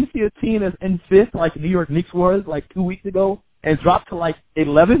 Anytime you see a team that's in 5th, like the New York Knicks was 2 weeks ago, and drop to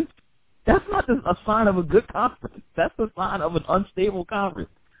 11th, that's not a sign of a good conference. That's a sign of an unstable conference.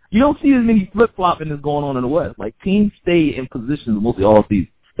 You don't see as many flip-flopping that's going on in the West. Teams stay in positions mostly all season,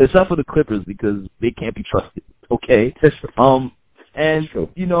 except for the Clippers because they can't be trusted. Okay? And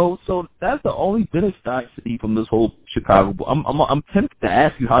so that's the only benefit I see from this whole Chicago. I'm tempted to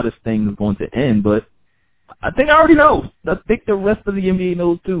ask you how this thing is going to end, but I think I already know. I think the rest of the NBA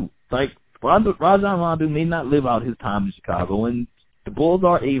knows too. Rajon Rondo may not live out his time in Chicago, and the Bulls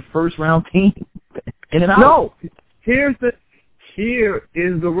are a first-round team. In and out. No, here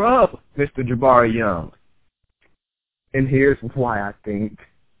is the rub, Mr. Jabari Young, and here's why I think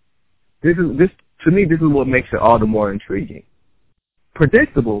this to me is what makes it all the more intriguing.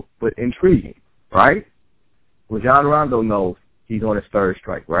 Predictable, but intriguing, right? Rajon Rondo knows he's on his third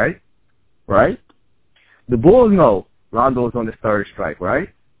strike, right? Right? The Bulls know Rondo's on his third strike, right?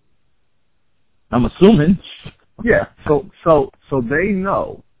 I'm assuming. Yeah. So they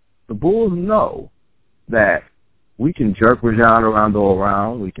know, the Bulls know that we can jerk Rajon Rondo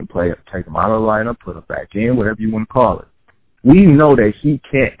around. We can take him out of the lineup, put him back in, whatever you want to call it. We know that he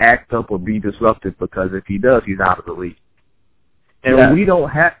can't act up or be disruptive because if he does, he's out of the league. And we don't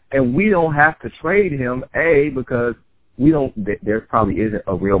have to trade him, because there probably isn't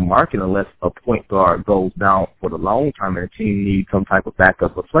a real market unless a point guard goes down for the long term and the team needs some type of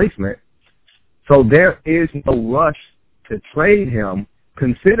backup replacement. So there is no rush to trade him,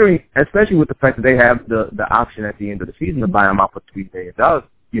 considering, especially with the fact that they have the option at the end of the season to buy him out for $3 million,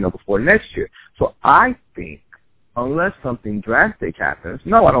 before next year. So I think, unless something drastic happens,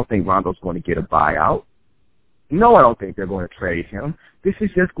 no, I don't think Rondo's going to get a buyout. No, I don't think they're going to trade him. This is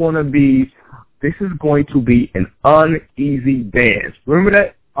going to be an uneasy dance. Remember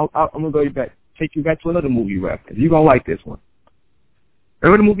that? I'm going to take you back to another movie reference. You're going to like this one.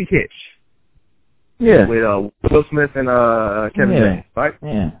 Remember the movie Hitch? Yeah. With Will Smith and Kevin James, right?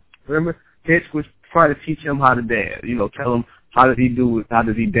 Yeah. Remember? Hitch was trying to teach him how to dance. Tell him how does he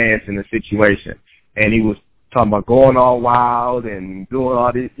dance in a situation. And he was talking about going all wild and doing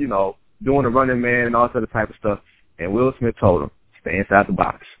all this, doing the running man and all that other type of stuff. And Will Smith told him, stay inside the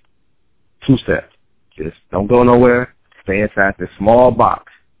box. 2 steps. Just don't go nowhere. Stay inside this small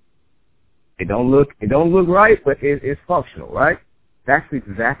box. It don't look right, but it's functional, right? That's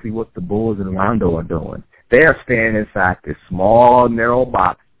exactly what the Bulls and Rondo are doing. They are staying inside this small, narrow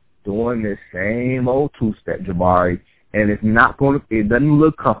box, doing this same old 2-step, Jabari, and it doesn't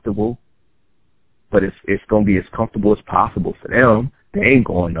look comfortable, but it's going to be as comfortable as possible for them. They ain't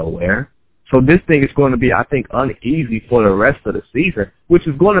going nowhere. So this thing is going to be, I think, uneasy for the rest of the season, which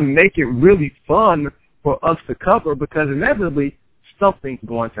is going to make it really fun for us to cover because inevitably something's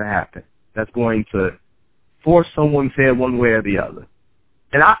going to happen that's going to force someone's head one way or the other.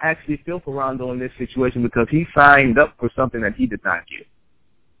 And I actually feel for Rondo in this situation because he signed up for something that he did not get.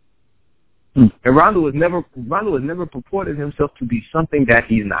 And Rondo has never purported himself to be something that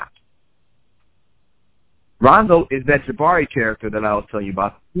he's not. Rondo is that Jabari character that I was telling you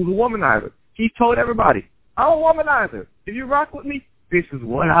about, who's a womanizer. He told everybody, I'm a womanizer. If you rock with me, this is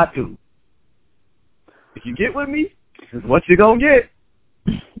what I do. If you get with me, this is what you're going to get.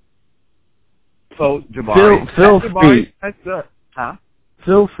 So, Jabari,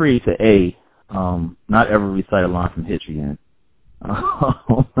 feel free to not ever recite a line from Hitch again.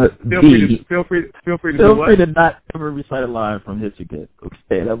 Feel free to not ever recite a line from Hitch again.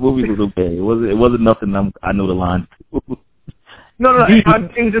 Okay, that movie was okay. It wasn't nothing I know the line to. No, it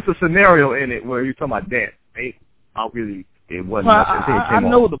was just a scenario in it where you're talking about dance. It wasn't nothing. I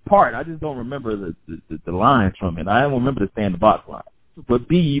know the part. I just don't remember the lines from it. I don't remember the stay in the box line. But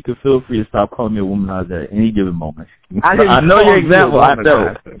B, you can feel free to stop calling me a womanizer at any given moment. I know your example. I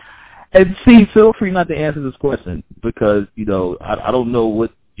know. And C, feel free not to answer this question because I don't know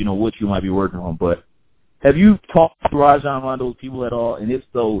what you might be working on. But have you talked to Rajon Rondo's people at all? And if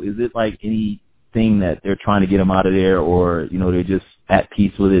so, is it like anything that they're trying to get him out of there, or they're just at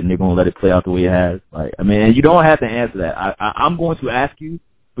peace with it and they're going to let it play out the way it has? And you don't have to answer that. I'm going to ask you.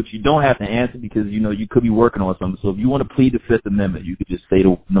 But you don't have to answer because, you could be working on something. So if you want to plead the Fifth Amendment, you could just say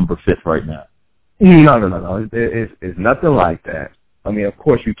the number 5th right now. No. It's nothing like that. I mean, of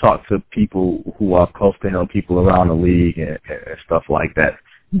course, you talk to people who are close to him, people around the league and stuff like that.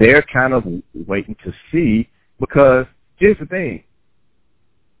 They're kind of waiting to see because here's the thing.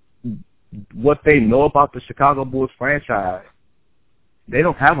 What they know about the Chicago Bulls franchise, they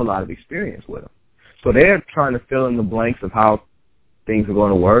don't have a lot of experience with them. So they're trying to fill in the blanks of how things are going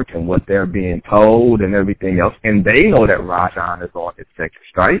to work and what they're being told and everything else. And they know that Rajon is on his second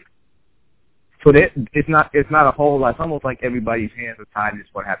strike. So it's not a whole lot. It's almost like everybody's hands are tied and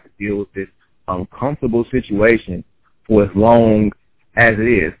just going to have to deal with this uncomfortable situation for as long as it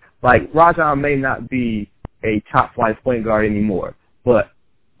is. Like, Rajon may not be a top-flight point guard anymore, but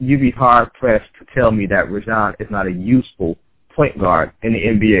you'd be hard-pressed to tell me that Rajon is not a useful point guard in the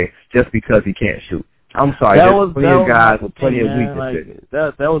NBA just because he can't shoot. I'm sorry, there's plenty of guys with plenty of weaknesses.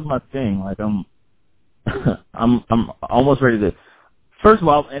 That was my thing. Like, I'm almost ready to. First of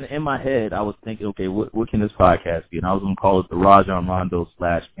all, in my head, I was thinking, okay, what can this podcast be? And I was going to call it the Rajon Rondo /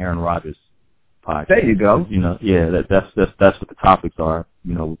 Aaron Rodgers podcast. There you go. You know, yeah, that's what the topics are.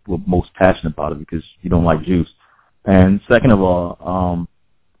 You know, we're most passionate about it because you don't like juice. And second of all,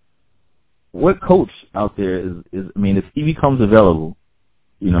 what coach out there is I mean, if he becomes available,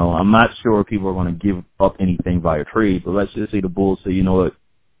 you know, I'm not sure people are going to give up anything via trade, but let's just say the Bulls say, you know what,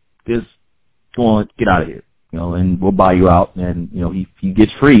 just go on, get out of here, you know, and we'll buy you out, and, you know, he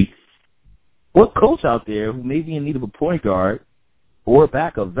gets free. What coach out there who may be in need of a point guard or a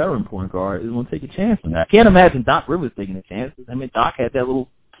backup veteran point guard is going to take a chance on that? I can't imagine Doc Rivers taking a chance. I mean, Doc had that little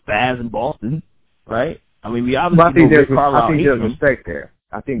spaz in Boston, right? I mean, we obviously I think know there's respect there.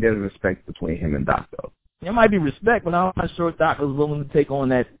 I think there's respect between him and Doc, though. There might be respect, but I'm not sure Doc was willing to take on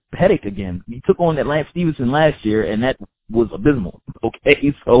that headache again. He took on that Lance Stevenson last year, and that was abysmal.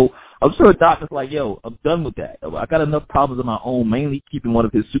 Okay, so I'm sure Doc is like, yo, I'm done with that. I got enough problems of my own, mainly keeping one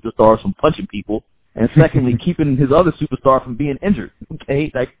of his superstars from punching people, and secondly, keeping his other superstar from being injured.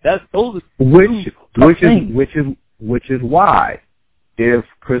 Okay, like those are which is why if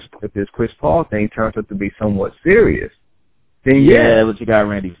this Chris Paul thing turns out to be somewhat serious, then yeah, but you got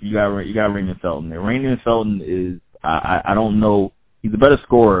Raymond Felton there. Raymond Felton is I don't know. He's a better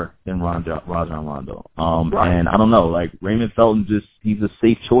scorer than Rajon Rondo. Right. And I don't know, like Raymond Felton he's a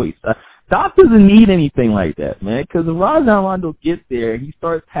safe choice. Doc doesn't need anything like that, man, because if Rajon Rondo gets there and he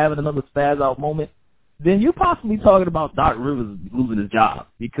starts having another spaz out moment, then you're possibly talking about Doc Rivers losing his job,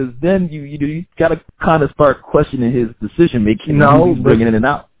 because then you got to kind of start questioning his decision making. No, he's bringing in and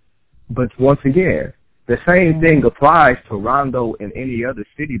out. But once again, the same thing applies to Rondo in any other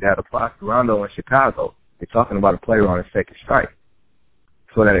city that applies to Rondo in Chicago. They're talking about a player on a second strike.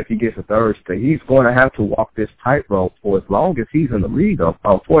 So that if he gets a third strike, he's going to have to walk this tightrope for as long as he's in the league.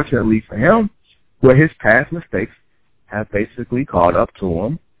 Unfortunately for him, where his past mistakes have basically caught up to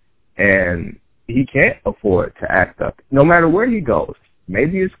him, and he can't afford to act up, no matter where he goes.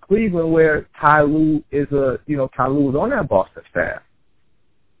 Maybe it's Cleveland, where Ty Lue is on that Boston staff.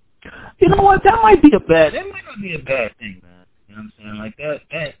 You know what? That might not be a bad thing, man. You know what I'm saying? Like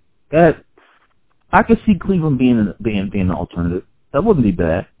that. I could see Cleveland being an alternative. That wouldn't be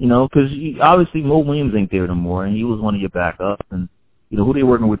bad, you know, because obviously Mo Williams ain't there no more, and he was one of your backups, and you know who they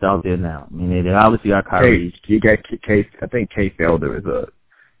working with out there now. I mean, they obviously got Kyrie. You got Case. I think Case Elder is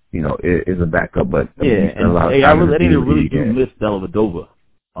a backup, but yeah, and I really do miss Dellavedova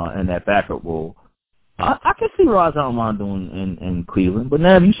in that backup role. I can see Rajon Rondo in Cleveland, but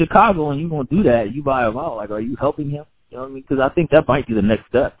now if you Chicago and you're going to do that, you buy him out. Like, are you helping him? You know what I mean? Because I think that might be the next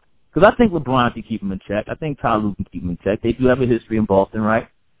step. Because I think LeBron can keep him in check. I think Ty Lue can keep him in check. They do have a history in Boston, right?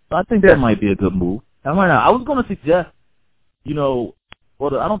 So I think that might be a good move. I was going to suggest, you know,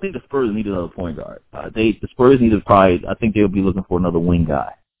 well, I don't think the Spurs need another point guard. The Spurs need to I think they'll be looking for another wing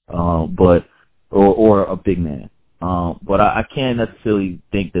guy, or a big man. But I can't necessarily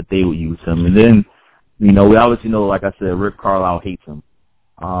think that they would use him. And then, you know, we obviously know, like I said, Rick Carlisle hates him.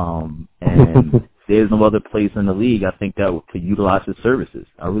 And there's no other place in the league I think that could utilize his services.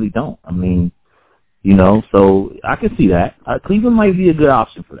 I really don't. I mean, you know, so I can see that. Cleveland might be a good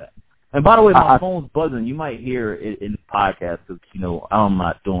option for that. And by the way, my phone's buzzing. You might hear it in the podcast because, you know, I'm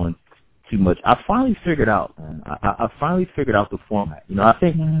not doing too much. I finally figured out, man. I finally figured out the format. You know, I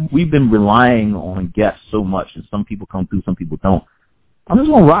think we've been relying on guests so much, and some people come through, some people don't. I'm just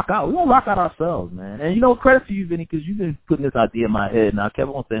going to rock out. We're going to rock out ourselves, man. And, you know, credit to you, Vinny, because you've been putting this idea in my head. And I kept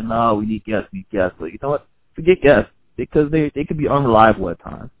on saying, no, we need guests. But you know what? Forget guests because they can be unreliable at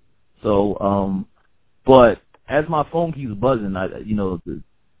times. So, but as my phone keeps buzzing, the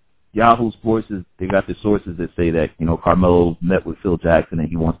Yahoo Sports, they got the sources that say that, you know, Carmelo met with Phil Jackson and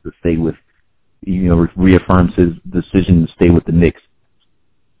he wants to stay with, you know, reaffirms his decision to stay with the Knicks.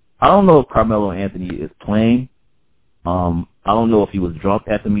 I don't know if Carmelo Anthony is playing. I don't know if he was drunk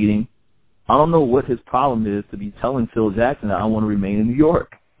at the meeting. I don't know what his problem is to be telling Phil Jackson that I want to remain in New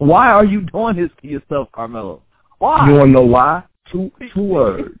York. Why are you doing this to yourself, Carmelo? Why? You want to know why? Two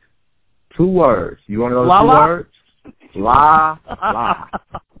words. 2 words. You want to know the 2 words? La.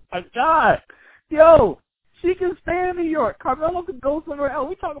 My God. Yo, she can stay in New York. Carmelo can go somewhere else.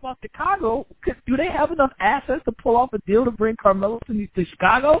 We talk about Chicago. Do they have enough assets to pull off a deal to bring Carmelo to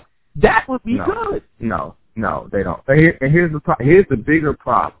Chicago? That would be good. No, they don't. Here's the bigger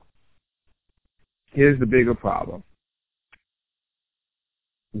problem.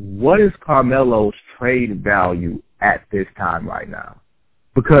 What is Carmelo's trade value at this time right now?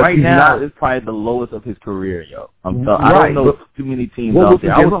 Because right now it's probably the lowest of his career, yo. I don't know too many teams out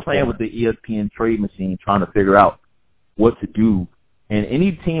there. I was playing with the ESPN trade machine trying to figure out what to do, and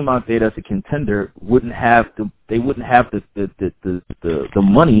any team out there that's a contender wouldn't have the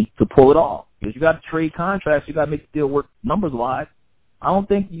money to pull it off. Because you got to trade contracts, you got to make the deal work numbers wise. I don't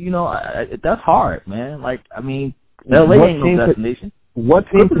think, that's hard, man. Like, I mean, LA ain't no destination. What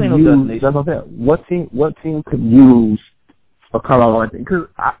team could use? That's what I'm saying. What team could use a Carmelo? Because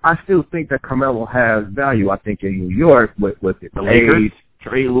I still think that Carmelo has value. I think in New York with the Lakers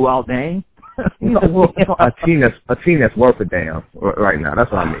trade Luol Deng. a team that's worth a damn right now. That's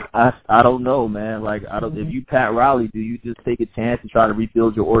what I mean. I don't know, man. Like, if you Pat Riley, do you just take a chance and try to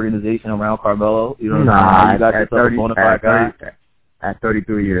rebuild your organization around Carmelo? You know what I'm saying? You got yourself a bona fide guy. At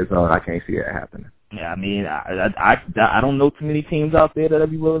 33 years old, I can't see it happening. Yeah, I mean, I don't know too many teams out there that'll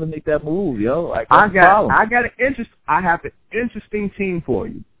be willing to make that move, yo. Like, I have an interesting team for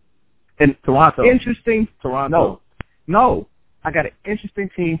you. In Toronto. Toronto. No. I got an interesting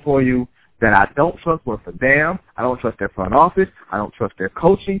team for you that I don't trust worth a damn. I don't trust their front office. I don't trust their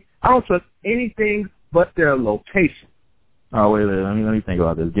coaching. I don't trust anything but their location. Oh, wait. Let me think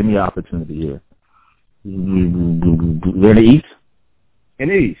about this. Give me an opportunity here. They're in the East? In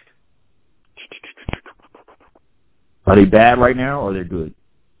the East. Are they bad right now, or they're good?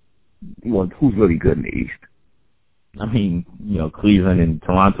 Well, who's really good in the East? I mean, Cleveland and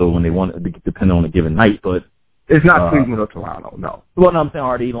Toronto when they want to, depending on a given night, but it's not Cleveland or Toronto, no. Well, no, I'm saying,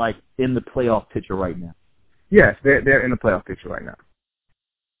 are they like in the playoff picture right now? Yes, they're in the playoff picture right now.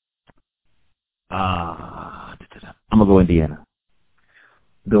 I'm gonna go Indiana.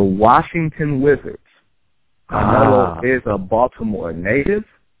 The Washington Wizards. Carmelo is a Baltimore native.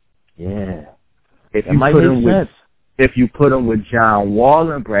 Yeah. If you put him with John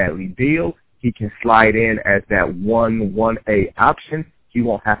Wall and Bradley Beal, he can slide in as that 1-1A option. He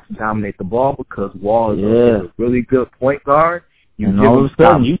won't have to dominate the ball because Wall is a really good point guard. All of a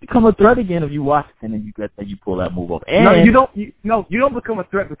sudden, you become a threat again if you watch it and you pull that move off. And you don't become a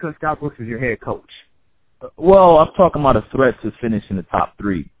threat because Scott Brooks is your head coach. Well, I'm talking about a threat to finish in the top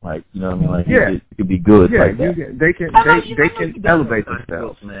three. Like, you know what I mean? Like, it could be good. Yeah, like that. They can elevate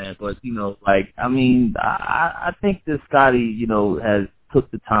themselves, man. But I think that Scotty, has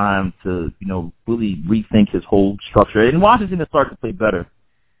took the time to, really rethink his whole structure. And Washington has started to play better,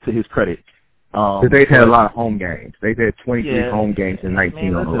 to his credit. They've had a lot of home games. They've had 23 home games in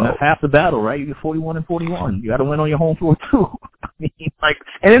 19 on the road. That's half the battle, right? You get 41 and 41. You got to win on your home floor too.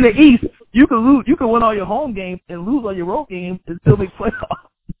 And in the East, you can lose. You can win all your home games and lose all your road games and still make playoffs.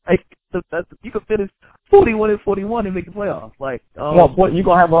 You can finish 41 and 41 and make the playoffs. You're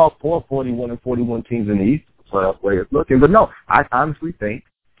gonna have all 4 41 and 41 teams in the East. Playoff way it's looking, but no, I honestly think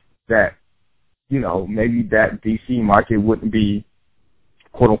that maybe that DC market wouldn't be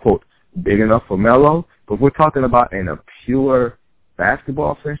quote unquote big enough for Melo, but we're talking about in a pure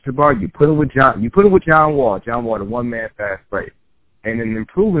basketball sense, Jabbar. You put it with John Wall. John Wall, the one-man fast break, and an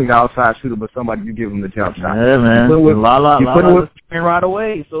improving outside shooter, but somebody you give him the jump shot. Yeah, man. You put him with right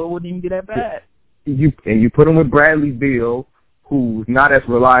away, so it wouldn't even get that bad. You put him with Bradley Beal, who's not as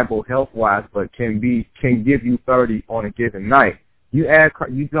reliable health-wise, but can give you 30 on a given night. You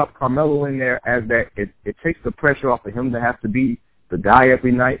drop Carmelo in there as that. It takes the pressure off of him to have to be the guy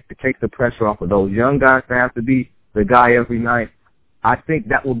every night. It takes the pressure off of those young guys to have to be the guy every night. I think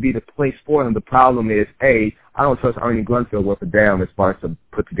that will be the place for him. The problem is, I don't trust Ernie Grunfeld worth a damn as far as to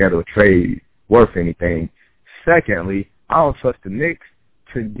put together a trade worth anything. Secondly, I don't trust the Knicks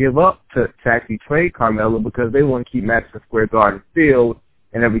to give up to actually trade Carmelo because they want to keep Madison Square Garden filled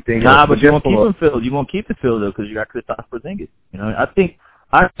and everything else. But you won't keep him filled. You won't keep it filled, though, because you got Kristaps Porzingis.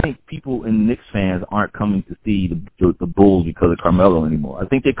 I think people and Knicks fans aren't coming to see the Bulls because of Carmelo anymore. I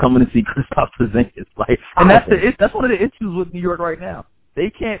think they're coming to see Kristaps Porzingis. And that's one of the issues with New York right now. They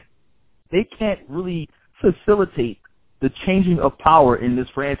can't really facilitate the changing of power in this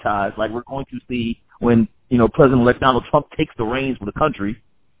franchise like we're going to see when President-elect Donald Trump takes the reins for the country,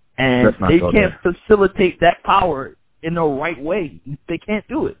 and they can't facilitate that power in the right way. They can't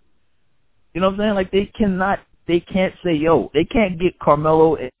do it. You know what I'm saying? They can't say, they can't get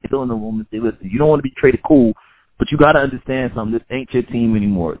Carmelo and Phil in the room and say, listen, you don't want to be traded cool, but you got to understand something. This ain't your team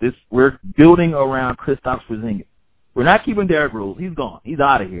anymore. We're building around Kristaps Porzingis. We're not keeping Derrick Rose. He's gone. He's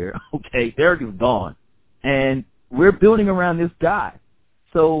out of here. Okay, Derrick is gone. And we're building around this guy.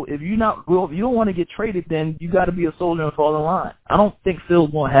 So if you don't want to get traded, then you got to be a soldier and fall in line. I don't think Phil's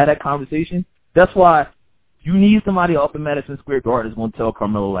going to have that conversation. That's why you need somebody up in Madison Square Garden that's going to tell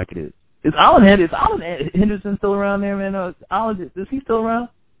Carmelo like it is. Is Alan Henderson still around there, man? Is he still around?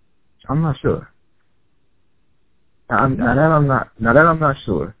 I'm not sure. I'm not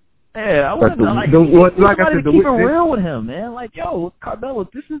sure. Yeah, I want to keep it real with him, man. Carmelo,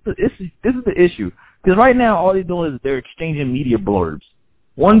 this is the issue. Because right now, all they're doing is they're exchanging media blurbs.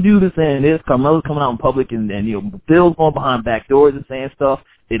 One dude is saying this, Carmelo's coming out in public, and Phil's going behind back doors and saying stuff.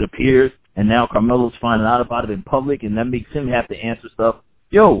 It appears and now Carmelo's finding out about it in public, and that makes him have to answer stuff.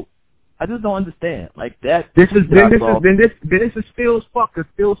 Yo, I just don't understand. Like that. This is Phil's fuck, because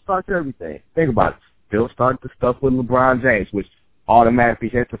Phil starts everything. Think about it. Phil started the stuff with LeBron James, which automatically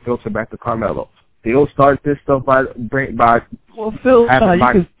has to filter back to Carmelo. Phil started this stuff by well, Phil, you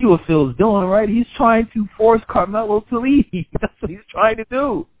can see what Phil's doing, right? He's trying to force Carmelo to leave. That's what he's trying to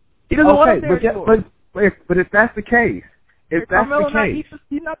do. He doesn't want him there anymore. But if that's the case,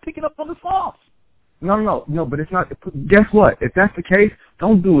 he's not picking up on the sauce. No, but it's not. Guess what? If that's the case,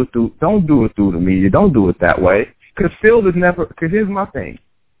 don't do it through the media. Don't do it that way. Because Phil is never. Because here's my thing: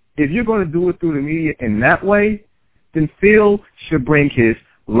 if you're going to do it through the media in that way, then Phil should bring his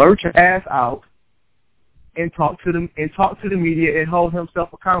lurch ass out and talk to the media and hold himself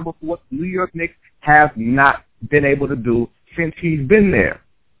accountable for what the New York Knicks have not been able to do since he's been there.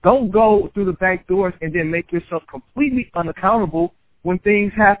 Don't go through the back doors and then make yourself completely unaccountable when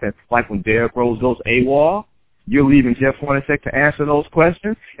things happen. Like when Derrick Rose goes AWOL, you're leaving Jeff Hornacek to answer those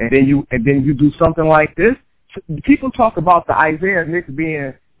questions, and then you do something like this. People talk about the Isaiah Knicks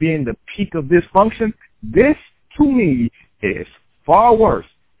being the peak of dysfunction. This, to me, is far worse.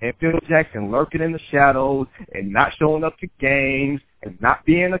 And Phil Jackson lurking in the shadows and not showing up to games and not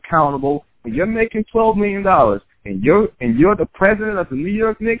being accountable. When you're making $12 million and you're the president of the New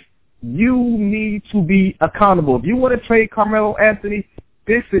York Knicks, you need to be accountable. If you want to trade Carmelo Anthony,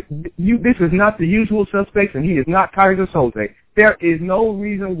 this is not the usual suspects, and he is not Kaiser Soze. There is no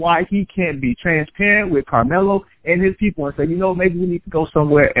reason why he can't be transparent with Carmelo and his people and say, maybe we need to go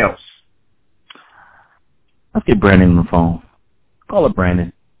somewhere else. Let's get Brandon on the phone. Call up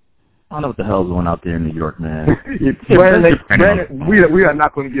Brandon. I don't know what the hell's going out there in New York, man. Brandon, we are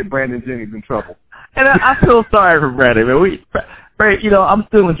not going to get Brandon Jennings in trouble. And I feel sorry for Brandon, man. I'm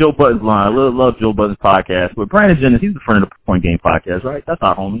still in Joe Budden's line. I love Joe Budden's podcast. But Brandon Jennings, he's the friend of the Point Game podcast, right? That's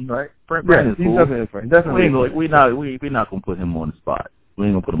our homie, right? Brandon's cool. Definitely. We're not going to put him on the spot. We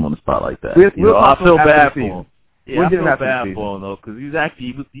ain't going to put him on the spot like that. I feel bad for him. Yeah, I feel bad for him, though, because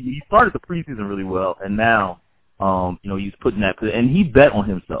he started the preseason really well, and now, he's putting that, and he bet on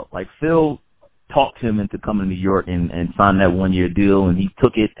himself. Like, Phil talked him into coming to New York and signing that 1-year deal, and he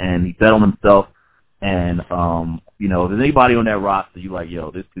took it, and he bet on himself. And, if there's anybody on that roster, you're like,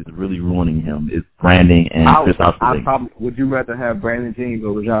 yo, this is really ruining him. It's Brandon and Chris Osterling. Would you rather have Brandon Jennings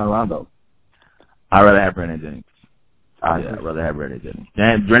over John Rondo? I'd rather have Brandon Jennings. I'd rather have Brandon Jennings.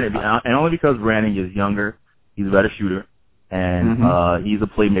 And only because Brandon is younger, he's a better shooter, and he's a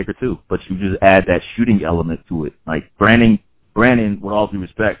playmaker too. But you just add that shooting element to it. Like Brandon, with all due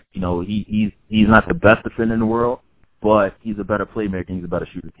respect, he's not the best defender in the world, but he's a better playmaker and he's a better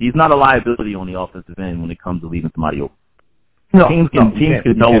shooter. He's not a liability on the offensive end when it comes to leaving somebody open. Teams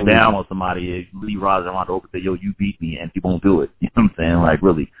can double down on somebody. Leave Rajon Rondo open, say, yo, you beat me, and he won't do it. You know what I'm saying? Like,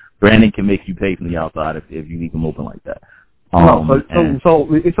 really, Brandon can make you pay from the outside if you leave him open like that. So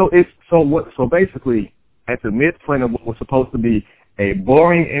basically, at the midpoint of what was supposed to be a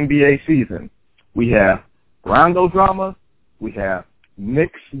boring NBA season, we have Rondo drama, we have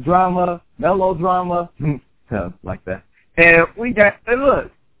Knicks drama, melodrama, like that, and we got this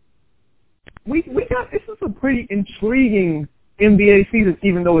is a pretty intriguing NBA season,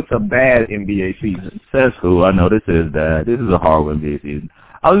 even though it's a bad NBA season. Says who? I know this is bad. This is a horrible NBA season.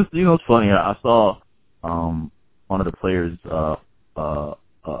 It's funny. I saw one of the players'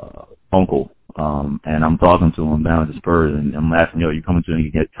 uncle. And I'm talking to him down at the Spurs, and I'm asking, you coming to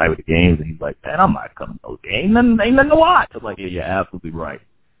and get tight with the games? And he's like, man, I'm not coming to those games. Ain't nothing to watch. I'm like, yeah, you're absolutely right.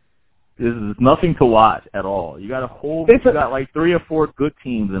 This is nothing to watch at all. You got like 3 or 4 good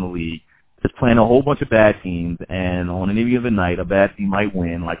teams in the league just playing a whole bunch of bad teams, and on any given night, a bad team might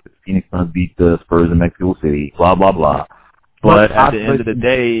win, like the Phoenix Suns beat the Spurs in Mexico City, blah, blah, blah. But at the end of the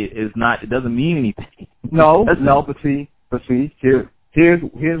day, it doesn't mean anything. But see, here's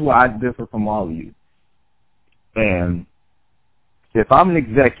where I differ from all of you. And if I'm an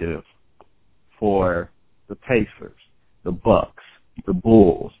executive for the Pacers, the Bucks, the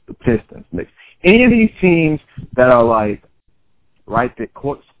Bulls, the Pistons, any of these teams that are like, right, that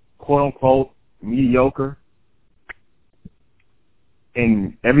quote unquote mediocre,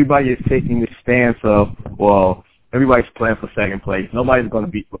 and everybody is taking this stance of, well, everybody's playing for second place. Nobody's going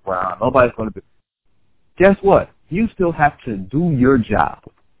to beat LeBron. Nobody's going to be. Guess what? You still have to do your job.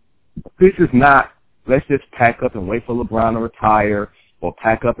 This is not, let's just pack up and wait for LeBron to retire or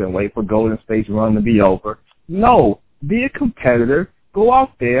pack up and wait for Golden State's run to be over. No, be a competitor. Go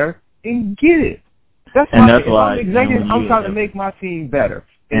out there and get it. That's why I'm trying to make my team better.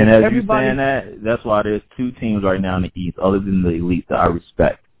 And as you're saying that, that's why there's 2 teams right now in the East, other than the elite, that I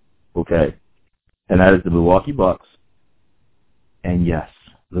respect. Okay? And that is the Milwaukee Bucks and, yes,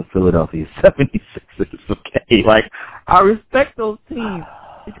 the Philadelphia 76ers, okay? Like, I respect those teams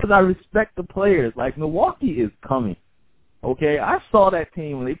because I respect the players. Like, Milwaukee is coming, okay? I saw that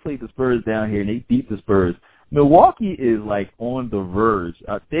team when they played the Spurs down here and they beat the Spurs. Milwaukee is, like, on the verge.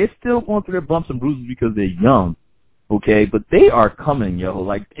 They're still going through their bumps and bruises because they're young, okay? But they are coming, yo.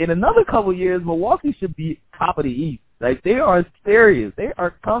 Like, in another couple of years, Milwaukee should be top of the East. Like, they are serious. They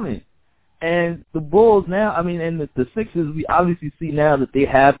are coming. And the Bulls now, I mean, and the Sixers, we obviously see now that they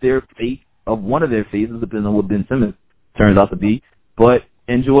have their face of one of their faces, depending on what Ben Simmons turns out to be, but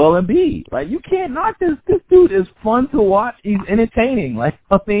in Joel Embiid. Like, you can't knock this. This dude is fun to watch. He's entertaining. Like,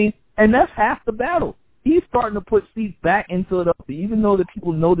 I mean, and that's half the battle. He's starting to put seats back in Philadelphia, even though the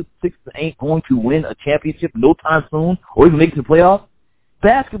people know the Sixers ain't going to win a championship no time soon or even make it to the playoffs.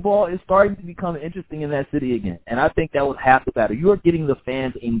 Basketball is starting to become interesting in that city again, and I think that was half the battle. You are getting the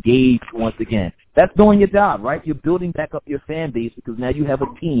fans engaged once again. That's doing your job, right? You're building back up your fan base because now you have a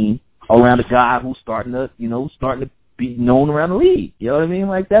team around a guy who's starting to be known around the league. You know what I mean?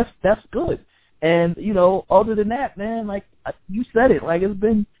 Like, that's good. And, other than that, man, like, you said it. Like,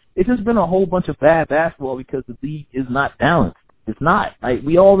 it's just been a whole bunch of bad basketball because the league is not balanced. It's not. Like,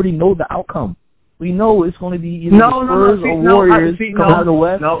 we already know the outcome. We know it's going to be either the Spurs or Warriors coming out of the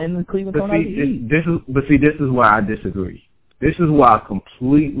West and then Cleveland coming out of the East. This is why I disagree. This is why I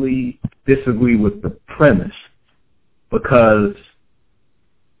completely disagree with the premise. Because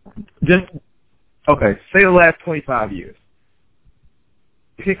say the last 25 years.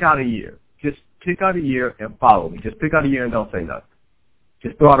 Pick out a year. Just pick out a year and follow me. Just pick out a year and don't say nothing.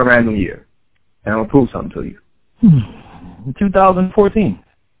 Just throw out a random year. And I'm going to prove something to you. 2014.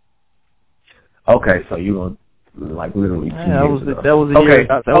 Okay, so you going to, like, literally 2 years ago. That was the year.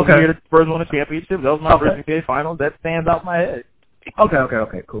 That was the year the Spurs won the championship. That was my first NBA final. That stands out in my head.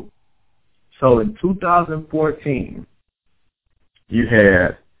 Okay, cool. So in 2014, you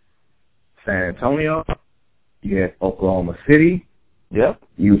had San Antonio, you had Oklahoma City, yep,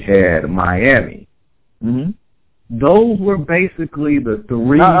 you had Miami. Mm-hmm. Those were basically the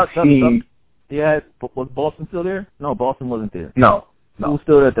three teams. Yeah, was Boston still there? No, Boston wasn't there. No. Who was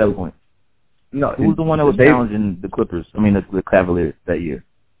still there at that point? No. Who was the one that was challenging the Clippers? I mean, the Cavaliers that year.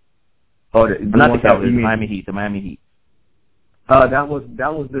 Oh, not the Cavaliers, the Miami Heat. The Miami Heat. That was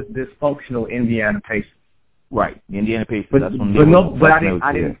this dysfunctional Indiana Pacers. Right, the Indiana Pacers. But that's when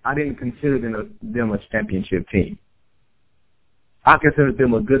I didn't consider them a championship team. I considered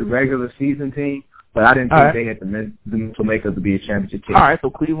them a good regular season team, but I didn't think they had the mental makeup to be a championship team. All right, so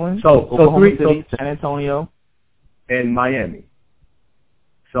Cleveland, Oklahoma City, San Antonio, and Miami.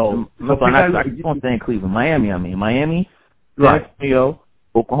 I keep on saying Cleveland. Miami, San Antonio,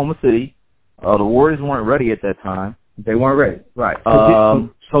 Oklahoma City. The Warriors weren't ready at that time. They weren't ready, right? So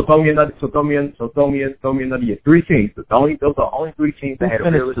throw me another year. 3 teams. Those are the only 3 teams that had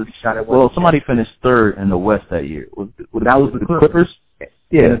a realistic shot at winning. Well, somebody finished third in the West that year. That was the Clippers.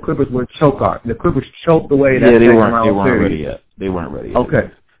 Yeah, and the Clippers were the Clippers choked away that they weren't ready yet. They weren't ready yet.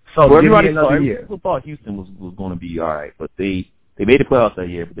 Okay, so everybody year. thought Houston was going to be all right, but they made the playoffs that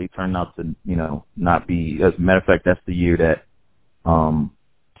year, but they turned out to not be. As a matter of fact, that's the year that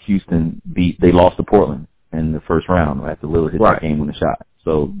Houston they lost to Portland in the first round after Lillard hit that game winning shot.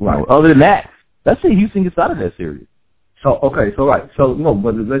 So other than that, let's say Houston gets out of that series. So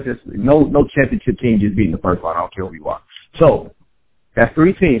but let's just no championship team just beating the first round. I don't care who you are. So that's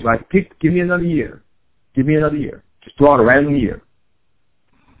 3 teams. Like, give me another year. Just throw out a random year.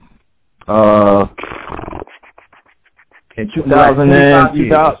 In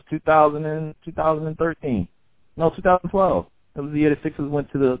 2013. No, 2012. That was the year the Sixers went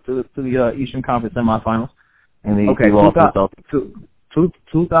to the Eastern Conference semifinals, and they lost to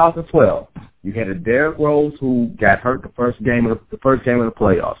 2012. You had a Derrick Rose who got hurt the first game of the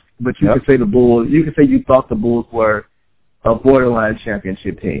playoffs. But you could say the Bulls. You could say you thought the Bulls were a borderline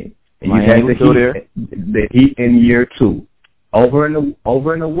championship team. And you had the Heat in year 2. Over in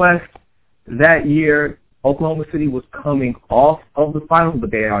the West, that year Oklahoma City was coming off of the finals, but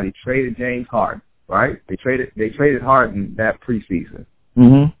they already traded James Harden, right? They traded Harden that preseason.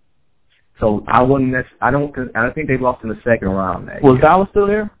 Mm-hmm. So I don't think they lost in the second round that year. Was Dallas still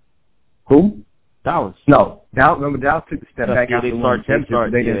there? Who? Dallas. No. Dallas took a step back after winning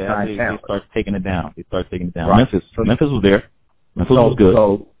championship. They didn't sign talent. They started taking it down. Right. Memphis was there. Memphis was good.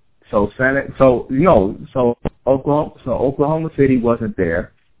 So Oklahoma City wasn't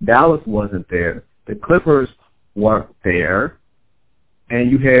there. Dallas wasn't there. The Clippers weren't there.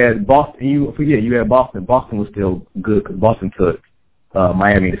 And you had Boston. You had Boston. Boston was still good because Boston took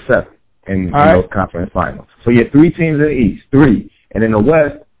Miami to 7 in those conference finals. So you had 3 teams in the East, 3. And in the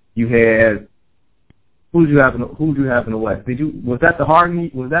West, you had Who did you have in the West? Was that the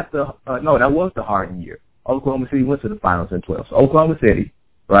Harden? No, that was the Harden year. Oklahoma City went to the finals in 12. So Oklahoma City,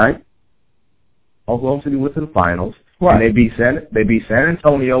 right? Oklahoma City went to the finals, right. And they beat San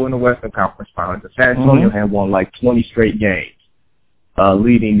Antonio in the Western Conference Finals. And San Antonio had won like 20 straight games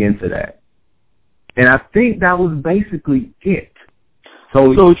leading into that. And I think that was basically it. So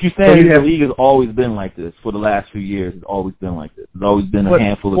what you're saying is the league has always been like this for the last few years. It's always been like this. There's always been a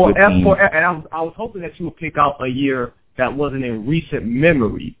handful of good teams. And I was hoping that you would pick out a year that wasn't in recent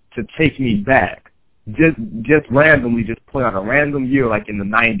memory to take me back. Just randomly, just point out a random year like in the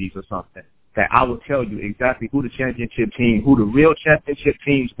 90s or something that I will tell you exactly who the real championship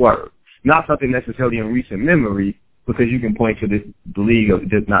teams were. Not something necessarily in recent memory, because you can point to the league of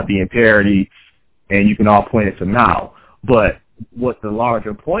just not being parity, and you can all point it to now. But what the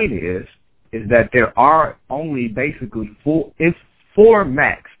larger point is that there are only basically four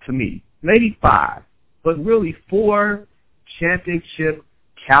max to me, maybe five, but really four championship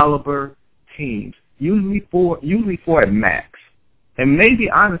caliber teams. Usually four at max, and maybe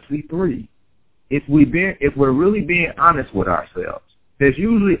honestly three. If we're really being honest with ourselves, there's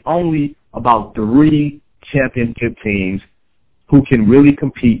usually only about three championship teams who can really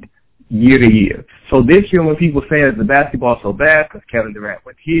compete year to year. So this year, when people say that the basketball is so bad because Kevin Durant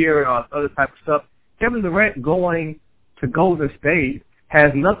went here and all this other type of stuff, Kevin Durant going to Golden State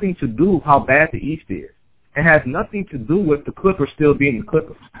has nothing to do with how bad the East is. It has nothing to do with the Clippers still being the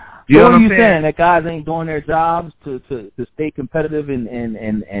Clippers. You know what I'm saying? That guys ain't doing their jobs to stay competitive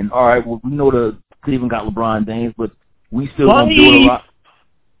and all right, well, we know the Cleveland got LeBron James, but we still don't do it a lot.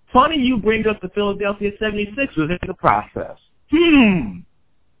 Funny you bring up the Philadelphia 76ers in the process.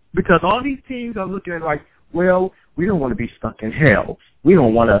 Because all these teams are looking at like, well, we don't want to be stuck in hell. We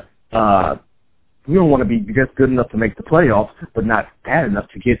don't want to be just good enough to make the playoffs, but not bad enough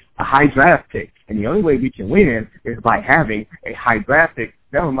to get a high draft pick. And the only way we can win is by having a high draft pick.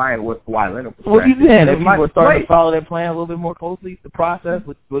 Never mind what Kawhi Leonard was. What are you saying? If people are starting to follow their plan a little bit more closely, the process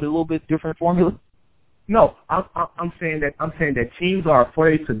with a little bit different formula? No, I'm saying that teams are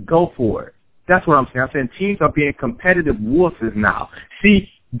afraid to go for it. That's what I'm saying. I'm saying teams are being competitive wusses now. See,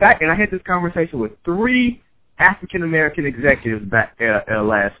 and I had this conversation with three African-American executives back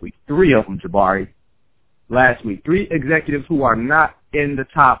last week. Three of them, Jabari. Last week. Three executives who are not in the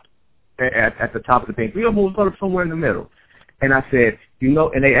top, at the top of the thing. Three of them were sort of somewhere in the middle. And I said,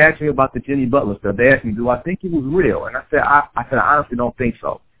 and they asked me about the Jimmy Butler stuff. They asked me, do I think it was real? And I said, I honestly don't think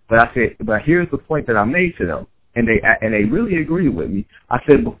so. But here's the point that I made to them. And they really agreed with me. I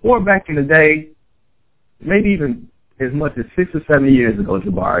said, before back in the day, maybe even as much as 6 or 7 years ago,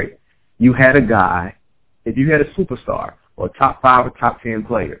 Jabari, you had a guy, if you had a superstar or a top 5 or top 10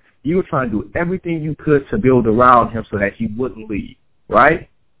 player, you were trying to do everything you could to build around him so that he wouldn't leave, right?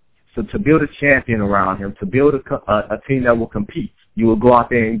 So to build a champion around him, to build a team that will compete, you would go out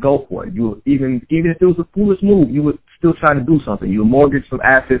there and go for it. You would, even if it was a foolish move, you would still try to do something. You would mortgage some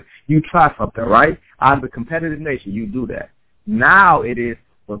assets. You try something, right? Out of the competitive nature, you do that. Now it is,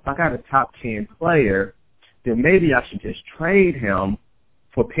 well, if I got a top 10 player, then maybe I should just trade him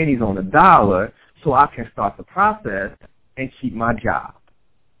for pennies on the dollar so I can start the process and keep my job.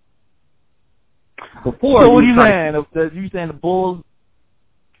 Before, so what are you saying? You saying the Bulls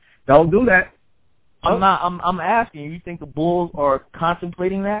don't do that? I'm asking you. You think the Bulls are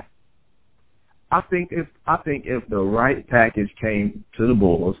contemplating that? I think if the right package came to the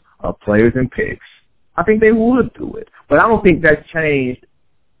Bulls of players and picks, I think they would do it. But I don't think that's changed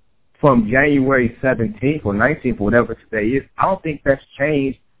from January 17th or 19th or whatever today is. I don't think that's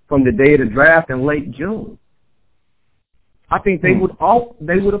changed from the day of the draft in late June. I think they would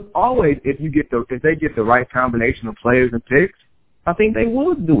have always, if they get the right combination of players and picks, I think they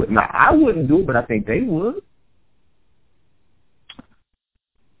would do it. Now, I wouldn't do it, but I think they would.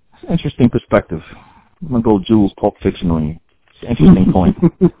 That's an interesting perspective. I'm going to go Jules Pulp Fiction on you. It's an interesting point.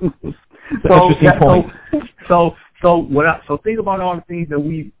 So think about all the things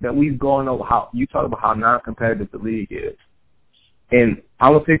that we've gone over. How you talk about how non-competitive the league is, and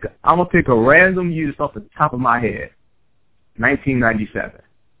I'm gonna pick a random year just off the top of my head. 1997.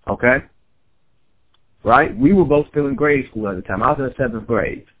 Okay. Right? We were both still in grade school at the time. I was in the 7th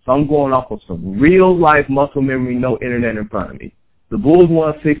grade. So I'm going off of some real-life muscle memory, no internet in front of me. The Bulls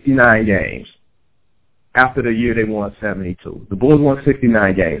won 69 games. After the year, they won 72. The Bulls won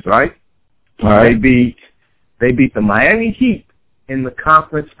 69 games, right? All right. They beat the Miami Heat in the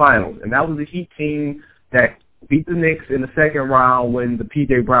conference finals. And that was the Heat team that beat the Knicks in the second round when the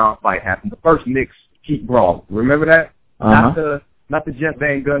P.J. Brown fight happened. The first Knicks-Heat brawl. Remember that? Uh-huh. Not the Jeff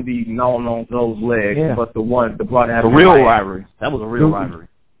Van Gundy gnawing on those legs, but the one that brought out a real rivalry. That was a real rivalry.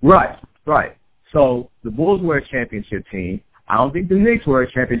 Right. So the Bulls were a championship team. I don't think the Knicks were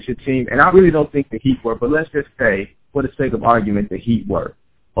a championship team, and I really don't think the Heat were, but let's just say, for the sake of argument, the Heat were.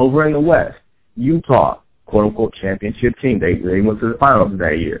 Over in the West, Utah, quote-unquote championship team. They went to the finals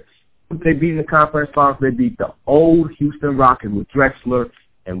that year. They beat in the conference finals. They beat the old Houston Rockets with Drexler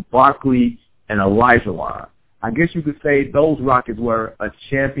and Barkley and Olajuwon. I guess you could say those Rockets were a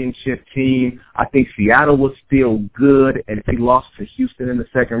championship team. I think Seattle was still good, and they lost to Houston in the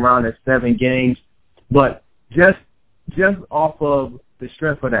second round in 7 games. But just off of the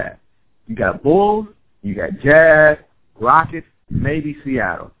strength of that, you got Bulls, you got Jazz, Rockets, maybe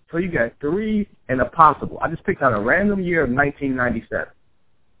Seattle. So you got 3 and a possible. I just picked out a random year of 1997.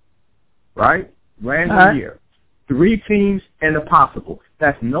 Right? Random year. 3 teams and a possible.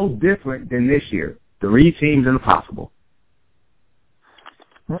 That's no different than this year. 3 teams and a possible.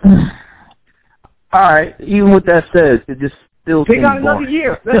 All right. Even with that said, it just still pick out another boring.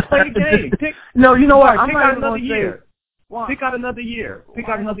 year. Let's play the game. No, you know what? Pick out another year. Pick out another year. Pick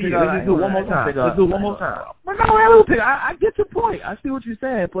out another year. Let's do it one more time. Let's do it one more time. I get your point. I see what you're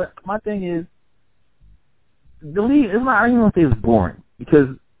saying, but my thing is, the league is not. I don't even want to say it's boring because,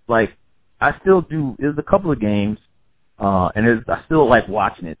 like, I still do. There's a couple of games, and I still like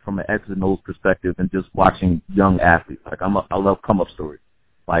watching it from an X and O's perspective, and just watching young athletes. Like I love come up stories.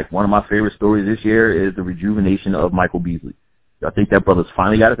 Like one of my favorite stories this year is the rejuvenation of Michael Beasley. I think that brother's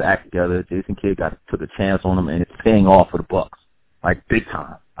finally got his act together. Jason Kidd took a chance on him, and it's paying off for the Bucks, like big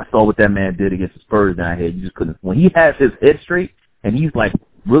time. I saw what that man did against the Spurs down here. You just couldn't. When he has his head straight and he's like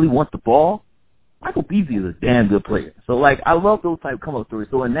really wants the ball, Michael Beasley is a damn good player. So like I love those type of come up stories.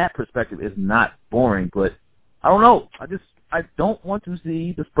 So in that perspective, it's not boring. But I don't know. I don't want to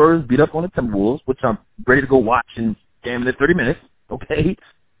see the Spurs beat up on the Timberwolves, which I'm ready to go watch in damn near 30 minutes. Okay.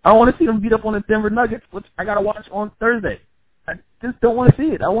 I don't want to see them beat up on the Denver Nuggets, which I got to watch on Thursday. I just don't want to see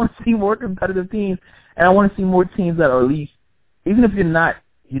it. I want to see more competitive teams, and I want to see more teams that are at least, even if you're not,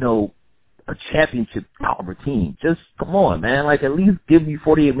 a championship caliber team, just come on, man. Like, at least give me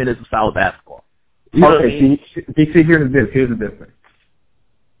 48 minutes of solid basketball. Okay, see, here's the difference.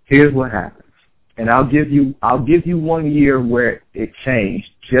 Here's what happens. And I'll give you 1 year where it changed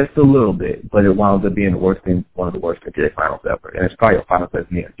just a little bit, but it wound up being one of the worst NBA finals ever. And it's probably a final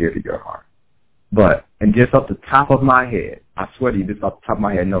that's near dear to your heart. But, and just off the top of my head, I swear to you, just off the top of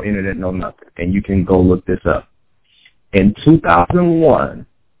my head, no internet, no nothing, and you can go look this up. In 2001,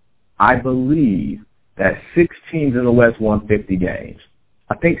 I believe that 6 teams in the West won 50 games.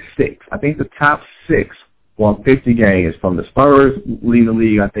 I think 6. I think the top 6 won 50 games, from the Spurs leading the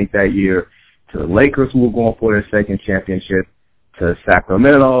league, I think, that year, to the Lakers, who were going for their second championship, to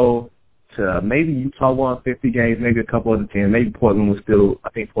Sacramento, to maybe Utah won 50 games, maybe a couple other teams. Maybe Portland was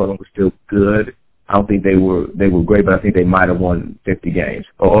still good. I don't think they were great, but I think they might have won 50 games.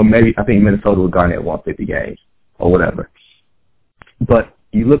 Or maybe I think Minnesota with Garnett won 50 games or whatever. But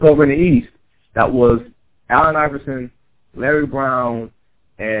you look over in the East, that was Allen Iverson, Larry Brown,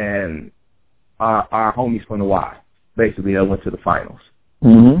 and our homies from the Y. Basically, that went to the finals.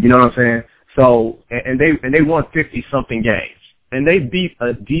 Mm-hmm. You know what I'm saying? So, and they won 50-something games. And they beat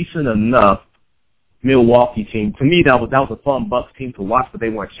a decent enough Milwaukee team. To me, that was a fun Bucks team to watch, but they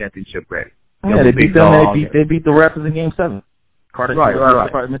weren't championship ready. Yeah, they beat them. They beat the Raptors in Game 7. Carter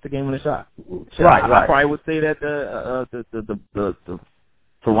probably missed the game when they shot. Right. I probably would say that the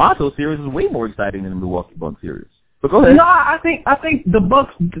Toronto series is way more exciting than the Milwaukee Bucks series. But go ahead. No, I think the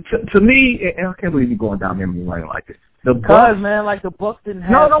Bucks. To me, and I can't believe you're going down memory lane like this. Because, man, like, the Bucks didn't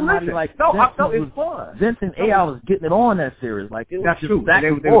have somebody listen. like it's fun. Vincent A.I. was getting it on that series. Like, it was That's just true.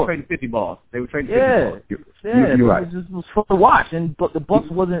 They were trading 50 balls. You're right. It was fun to watch. But the Bucks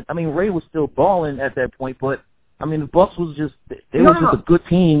wasn't, I mean, Ray was still balling at that point, but, I mean, the Bucks was just, they were just a good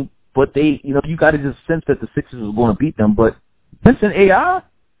team, but they, you got to just sense that the Sixers were going to beat them. But Vincent A.I.,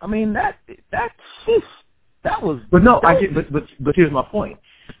 I mean, that was. But no, I get. But here's my point.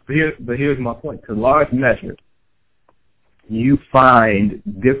 Here's my point. To large measure, you find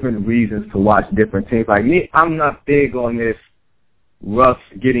different reasons to watch different teams. Like me, I'm not big on this Russ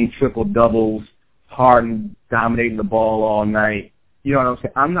getting triple doubles, Harden dominating the ball all night. You know what I'm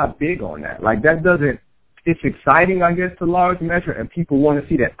saying? I'm not big on that. Like that doesn't. It's exciting, I guess, to large measure, and people want to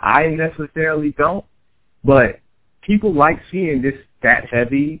see that. I necessarily don't, but people like seeing this stat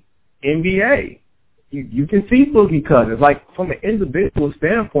heavy NBA. You can see Boogie Cousins. Like, from an individual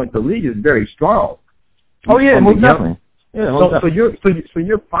standpoint, the league is very strong. Oh, yeah, most definitely. Yeah, so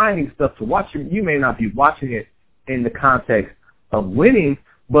you're finding stuff to watch. You may not be watching it in the context of winning,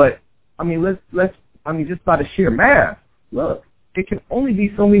 but, I mean, let's just by the sheer math, look, it can only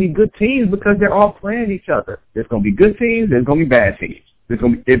be so many good teams because they're all playing each other. There's going to be good teams, there's going to be bad teams. There's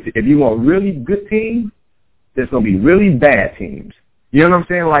gonna be, if you want really good teams, there's gonna be really bad teams. You know what I'm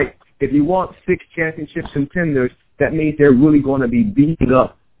saying? Like, if you want 6 championship contenders, that means they're really going to be beating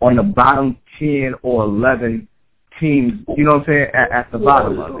up on the bottom 10 or 11 teams. You know what I'm saying? At the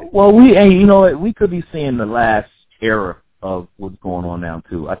bottom of it. Well, we could be seeing the last era of what's going on now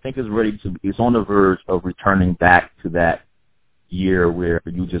too. I think it's on the verge of returning back to that year where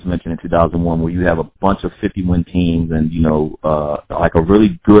you just mentioned in 2001, where you have a bunch of 50-win teams and like a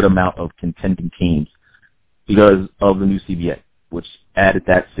really good amount of contending teams because of the new CBA, which added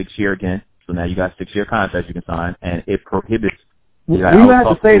that 6-year again. So now you got 6-year contracts you can sign, and it prohibits. We have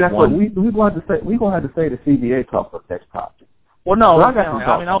to say that's what we're going to have to say the CBA talk for next topic. Well, no, well, I was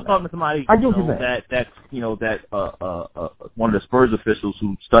talking to somebody that one of the Spurs officials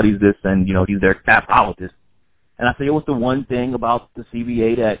who studies this, and he's their capologist. And I said, what's the one thing about the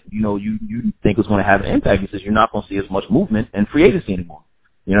CBA that you think is going to have an impact? He says you're not going to see as much movement in free agency anymore.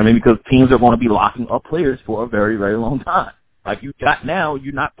 You know what I mean? Because teams are going to be locking up players for a very, very long time. Like you got now,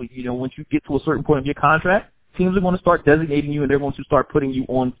 you're not. Once you get to a certain point of your contract, teams are going to start designating you, and they're going to start putting you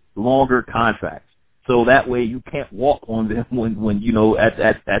on longer contracts. So that way you can't walk on them when at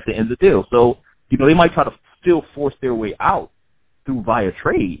the end of the deal. So they might try to still force their way out via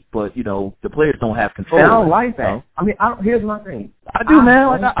trade, but the players don't have control. I don't like that. I mean, here's my thing. I do,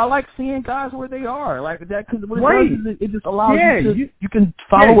 man. Like I like seeing guys where they are, like that, because it just allows you can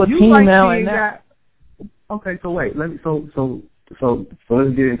follow a team like now and that. Okay, so wait, let me. So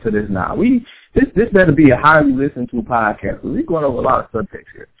let's get into this now. This better be a highly listened to podcast. We're going over a lot of subjects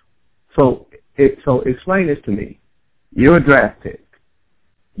here. So explain this to me. You're a draft pick.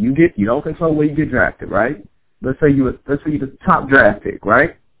 You don't control where you get drafted, right? Let's say you're the top draft pick,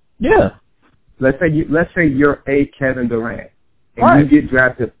 right? Yeah. Let's say you're a Kevin Durant, and right. you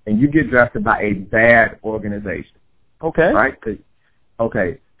get drafted by a bad organization. Okay. Right?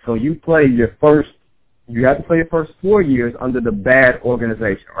 Okay. So you have to play your first 4 years under the bad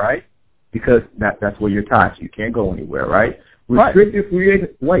organization, right? Because that's where you're tied. You can't go anywhere, right? Restricted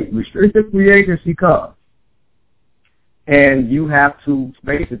free agency comes, and you have to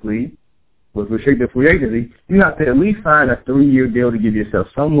basically, with restricted free agency, you have to at least sign a 3-year deal to give yourself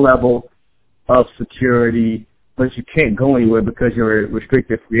some level of security, but you can't go anywhere because you're a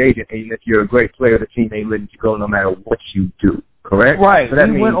restricted free agent, and if you're a great player, the team ain't letting you go no matter what you do. Correct? Right. So that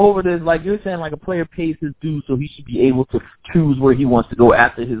we went over this, like you're saying, like a player pays his dues, so he should be able to choose where he wants to go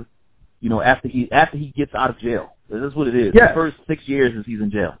after his, after he gets out of jail. This is what it is. Yeah. The first 6 years is he's in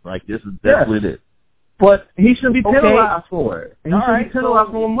jail. Like that's what it is. But he should be penalized for it. And he should be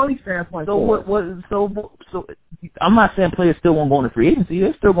penalized from a money standpoint. So I'm not saying players still won't go into free agency.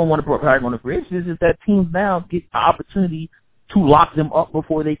 They're still going to want to probably go into free agency. It's just that teams now get the opportunity to lock them up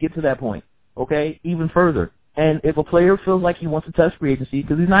before they get to that point. Okay, even further. And if a player feels like he wants to test free agency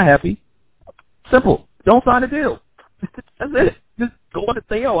because he's not happy, simple. Don't sign a deal. That's it. Just go on and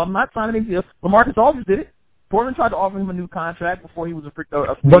say, I'm not signing any deal. LaMarcus Aldridge did it. Portland tried to offer him a new contract before he was a free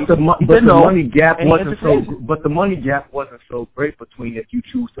agent. But the money gap wasn't so great between if you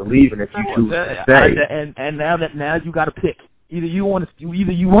choose to leave and if you choose to stay. And now you got to pick. Either you want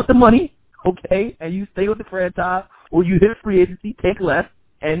the money, okay, and you stay with the franchise, or you hit free agency, take less,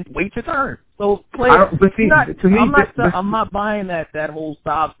 and wait your turn. So I'm not buying that whole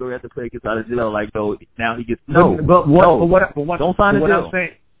sob story after player gets out of jail. Like, now he gets don't sign a deal.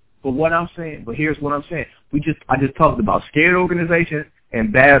 But here's what I'm saying. I just talked about scared organizations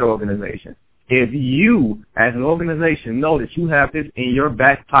and bad organizations. If you, as an organization, know that you have this in your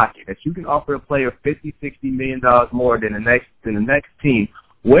back pocket, that you can offer a player $50, $60 million more than the next team,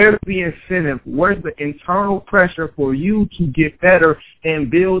 where's the incentive? Where's the internal pressure for you to get better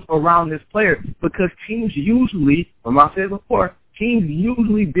and build around this player? Because teams usually, I said before,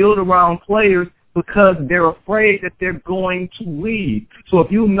 build around players because they're afraid that they're going to leave. So if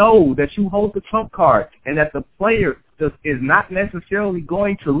you know that you hold the trump card and that the player is not necessarily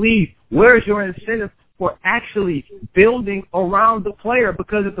going to leave, where's your incentive for actually building around the player?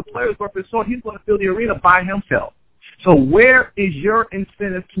 Because if the player is worth his salt, he's going to fill the arena by himself. So where is your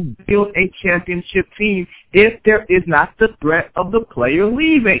incentive to build a championship team if there is not the threat of the player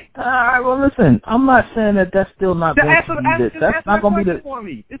leaving? All right, well, listen, I'm not saying that's still not going to be this. That's not going to be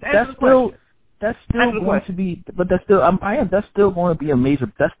the. That's still going to be, but that's still going to be a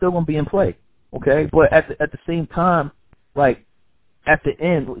major. That's still going to be in play, okay? But at the same time, like at the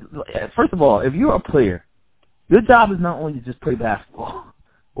end, first of all, if you're a player, your job is not only to just play basketball,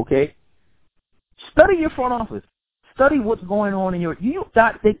 okay? Study your front office. Study what's going on in you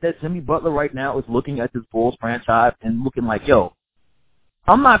not think that Jimmy Butler right now is looking at this Bulls franchise and looking like,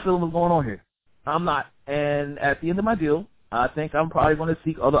 I'm not feeling what's going on here. I'm not. And at the end of my deal, I think I'm probably going to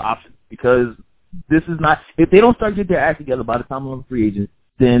seek other options because this is not. If they don't start to get their act together by the time I'm a free agent,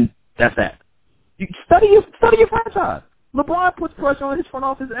 then that's that. You study your franchise. LeBron puts pressure on his front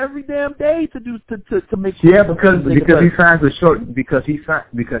office every damn day to make sure. Yeah, because he signs a short because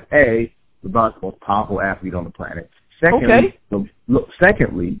A, LeBron's the most powerful athlete on the planet. Secondly,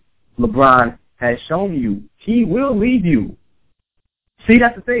 LeBron has shown you he will leave you. See,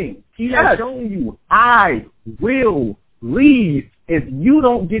 that's the thing. He has shown you I will leave if you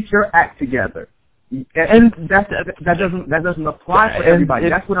don't get your act together. And that doesn't apply for everybody.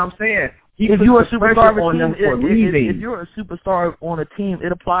 That's what I'm saying. If you're a superstar if you're a superstar on a team,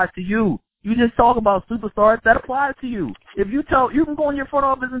 it applies to you. You just talk about superstars, that applies to you. If you can go in your front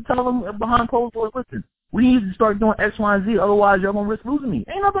office and tell them behind closed doors, listen, we need to start doing X, Y, and Z, otherwise you're going to risk losing me.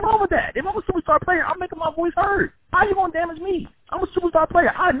 Ain't nothing wrong with that. If I'm a superstar player, I'm making my voice heard. How are you going to damage me? I'm a superstar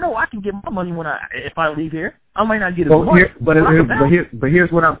player. I know I can get my money if I leave here. I might not get as much. But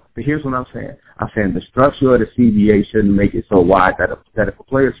here's what I'm saying. I'm saying the structure of the CBA shouldn't make it so wide that if a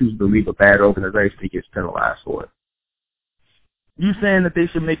player chooses to leave a bad organization, he gets penalized for it. You saying that they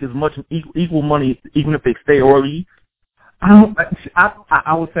should make as much equal money even if they stay or leave?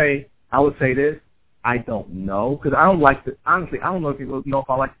 I would say this. I don't know because I don't like the honestly. I don't know if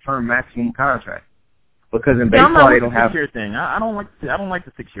I like the term maximum contract because in baseball they don't have. Thing. I don't like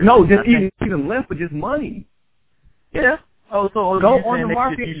the 6 year. No, just even less, but just money. Yeah. Oh, so go on the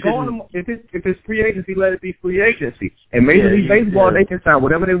market. If it's free agency, let it be free agency. And Major League Baseball, they can sign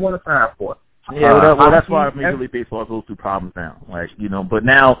whatever they want to sign for. Yeah, that's why Major League Baseball goes through problems now. Like but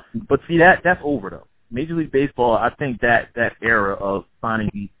see that's over though. Major League Baseball, I think that era of signing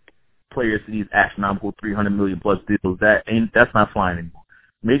these players to these astronomical $300 million plus deals, that's not flying anymore.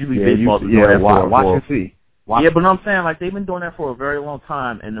 Major League Baseball is doing that for watch and see. Yeah, but I'm saying like they've been doing that for a very long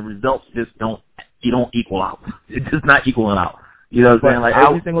time, and the results just don't equal out. It's just not equaling out. You know what I'm saying? Like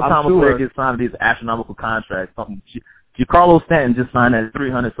every single time a player gets signed to these astronomical contracts, Giancarlo Stanton just signed that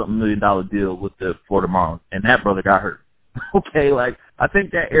 $300-something million deal with the Florida Marlins, and that brother got hurt. Okay, like I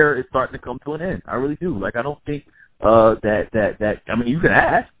think that era is starting to come to an end. I really do. Like I don't think that I mean you can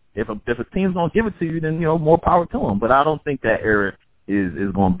ask. If a team's gonna give it to you, then more power to them. But I don't think that era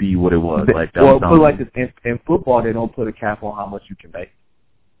is gonna be what it was. In football, they don't put a cap on how much you can make.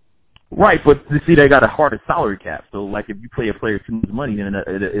 Right, but you see, they got a harder salary cap. So like, if you pay a player too much money, then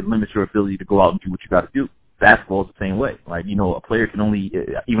it limits your ability to go out and do what you got to do. Basketball is the same way. Like a player can only,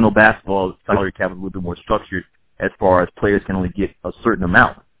 even though basketball salary cap is a little bit more structured, as far as players can only get a certain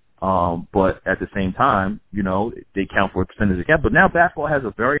amount. But at the same time, they count for a percentage of cap. But now basketball has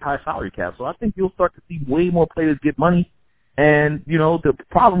a very high salary cap, so I think you'll start to see way more players get money. And, the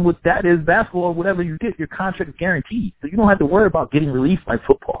problem with that is basketball, whatever you get, your contract is guaranteed. So you don't have to worry about getting released like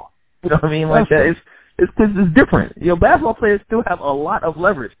football. You know what I mean? Like that. It's different. Basketball players still have a lot of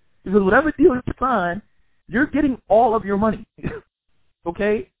leverage because whatever deal you sign, you're getting all of your money.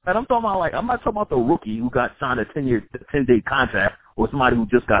 Okay? And I'm not talking about the rookie who got signed a 10-day contract or somebody who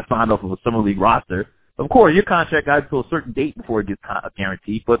just got signed off of a summer league roster. Of course, your contract got to a certain date before it gets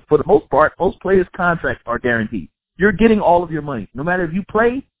guaranteed, but for the most part, most players' contracts are guaranteed. You're getting all of your money, no matter if you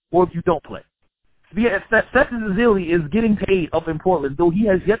play or if you don't play. Stephen Zilli is getting paid up in Portland, though he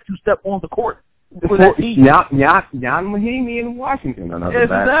has yet to step on the court. Jan Mahinmi in Washington.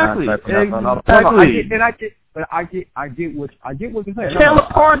 Exactly. I get what you're saying. Chandler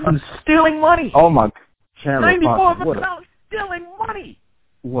Parsons stealing money. Oh my, Chandler Parsons. $94 stealing money.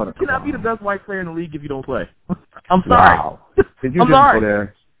 What a cannot be the best white player in the league if you don't play. I'm sorry. Wow. Did you I'm sorry. Go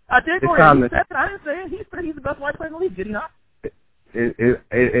there? I did go there. I didn't say it. He said he's the best white player in the league. Did he not?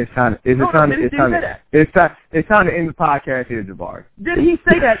 It's time to end the podcast here, Jabari. Did he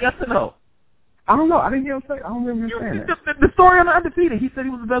say that? Yes or no? I don't know. I didn't hear him say. I don't remember him saying that. The story on the Undefeated, he said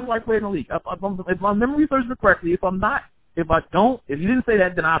he was the best white player in the league. If my memory serves me correctly, if you didn't say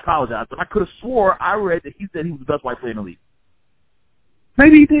that, then I apologize. But I could have swore I read that he said he was the best white player in the league.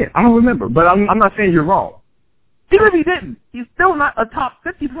 Maybe he did. I don't remember. But I'm not saying you're wrong. Even if he didn't, he's still not a top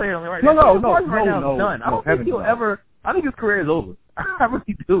 50 player right now. No. Done. I don't think he'll ever. I think his career is over. I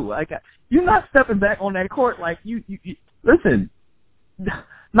really do. Like, you're not stepping back on that court like you listen.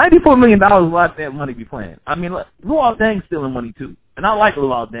 $94 million is a lot of that money to be playing. I mean, Luol Deng's stealing money too, and I like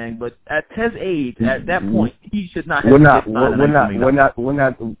Luol Deng, but at his age, at that point, he should not have. We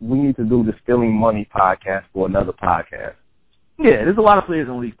need to do the stealing money podcast for another podcast. Yeah, there's a lot of players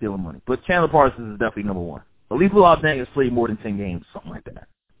in the league stealing money, but Chandler Parsons is definitely number one. At least Luol Deng has played more than 10 games, something like that.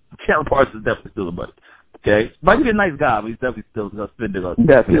 Chandler Parsons is definitely stealing money. Okay, but he's a nice guy, but he's definitely still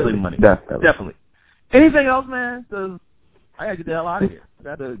stealing money. Definitely. Anything else, man? Because I gotta get the hell out of here.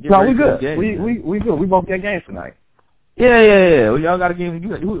 No, we good. We good. We both got games tonight. Yeah. Well, y'all got a game.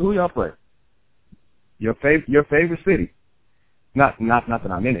 Who y'all play? Your favorite city. Not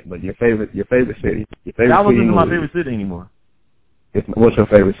that I'm in it, but your favorite city. Your favorite Dallas city isn't my favorite city anymore. What's your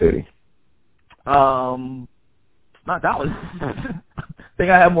favorite city? Not Dallas. I think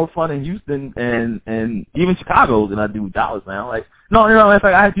I have more fun in Houston and even Chicago than I do with Dallas now. Like, no. In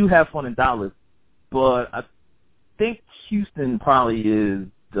fact, I do have fun in Dallas, but I think Houston probably is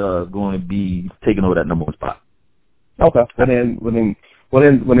going to be taking over that number one spot. Okay. Well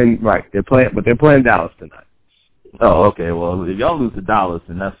then, right? They're playing Dallas tonight. Oh, okay. Well, if y'all lose to Dallas,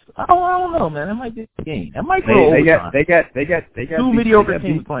 then that's I don't know, man. That might be a game. That might go overtime. They got two mediocre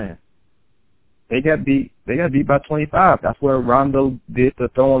teams playing. They got beat by 25. That's where Rondo did the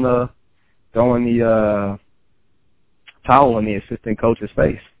throwing the towel in the assistant coach's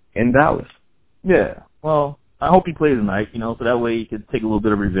face in Dallas. Yeah. Well, I hope he plays tonight, so that way he could take a little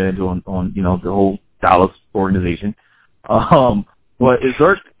bit of revenge on the whole Dallas organization. But is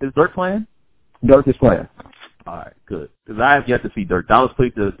Dirk playing? Dirk is playing. All right, good. Because I have yet to see Dirk. Dallas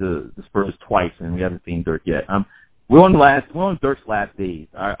played the Spurs twice, and we haven't seen Dirk yet. We're on Dirk's last days.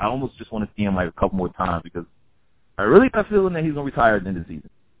 I almost just want to see him like a couple more times because I really got a feeling that he's gonna retire at the end of the season.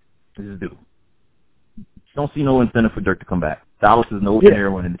 I just do. Don't see no incentive for Dirk to come back. Dallas is no there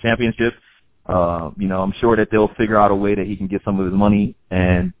winning the championship. I'm sure that they'll figure out a way that he can get some of his money,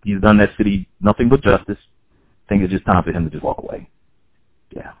 and he's done that city nothing but justice. I think it's just time for him to just walk away.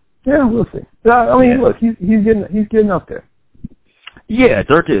 Yeah. Yeah, we'll see. Look, he's getting up there. Yeah,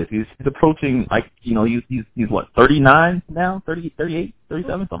 Dirk is. He's approaching, he's what, 39 now? 30, 38,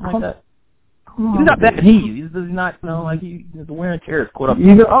 37, something like that. He's not that he's not, the wear and tear is caught up. He's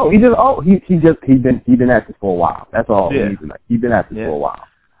been at this for a while. That's all. Yeah. He's been at this for a while.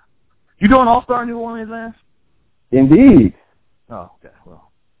 You doing All-Star in New Orleans, Lance? Indeed. Oh, okay.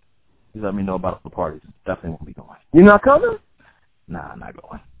 Well, just let me know about the parties. Definitely won't be going. You not coming? Nah, I'm not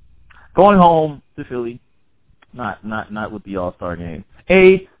going. Going home to Philly. Not with the All-Star game.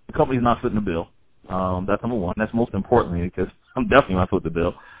 A, the company's not footing the bill. That's number one. That's most importantly because I'm definitely not footing the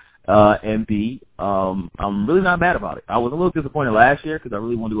bill. And B, I'm really not mad about it. I was a little disappointed last year because I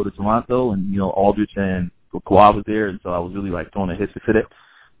really wanted to go to Toronto and, Aldridge and Kawhi was there, and so I was really throwing a hissy fit it.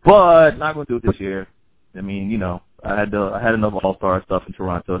 But not going to do it this year. I mean, I had enough All-Star stuff in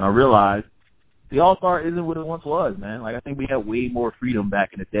Toronto, and I realized the All-Star isn't what it once was, man. I think we had way more freedom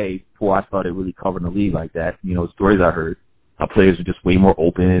back in the day before I started really covering the league like that. Stories I heard, our players were just way more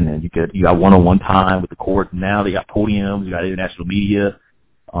open, and you got one-on-one time with the court. Now they got podiums, you got international media.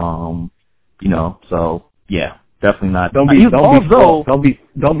 So yeah, definitely not. Don't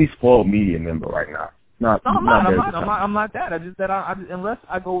be spoiled media member right now. I'm not that. I just unless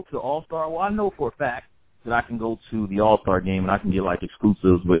I go to the All-Star, well, I know for a fact that I can go to the All-Star game and I can get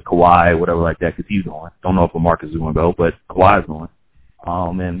exclusives with Kawhi or whatever like that because he's going. Don't know if Marcus is going to go, but Kawhi's going.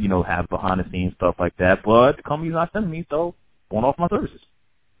 And have behind the scenes stuff like that. But the company's not sending me, so won't offer my services.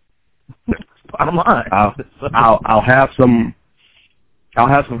 Bottom line. I'll have some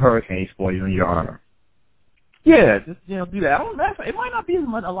hurricanes for you in your honor. Yeah, just do that. It might not be a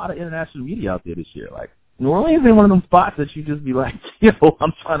lot of international media out there this year. New Orleans is one of them spots that you just be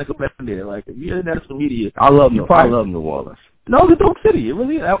I'm trying to go back in there. If you're international media, I love New Orleans. No, it's a dope city. It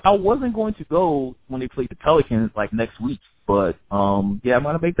really. I wasn't going to go when they played the Pelicans next week, but I'm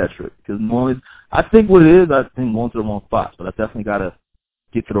gonna make that trip because New Orleans. I think what it is, I think going to the wrong spots, but I definitely gotta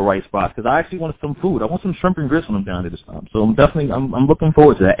get to the right spots because I actually want some food. I want some shrimp and grits when I'm down there this time. So I'm looking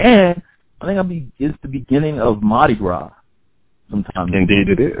forward to that. And I think it's the beginning of Mardi Gras sometime. Indeed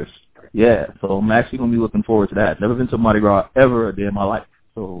it is. Yeah, so I'm actually going to be looking forward to that. Never been to Mardi Gras ever a day in my life.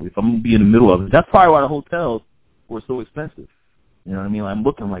 So if I'm going to be in the middle of it, that's probably why the hotels were so expensive. You know what I mean? I'm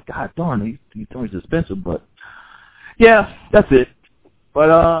looking God darn, these things are expensive. But, yeah, that's it.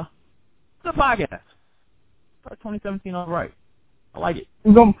 But, it's a podcast. Start 2017 all right. I like it.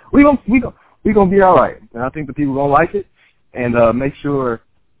 We're gonna be all right, and I think the people are gonna like it. And make sure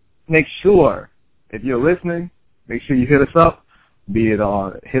if you're listening, make sure you hit us up. Hit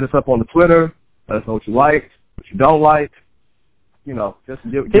us up on the Twitter. Let us know what you liked, what you don't like. Just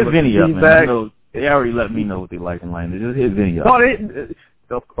give us feedback. They already let me know what they like and like. Just hit Vinny up.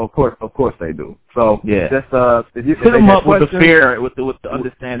 No, of course they do. So yeah, just if you hit them up with the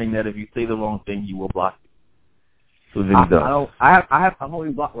understanding that if you say the wrong thing, you will block it. So Vinny does. I've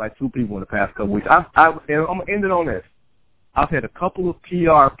only blocked 2 people in the past couple weeks. I'm gonna end it on this. I've had a couple of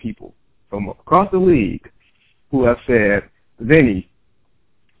PR people from across the league who have said, Vinny,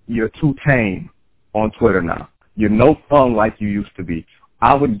 you're too tame on Twitter now. You're no fun like you used to be.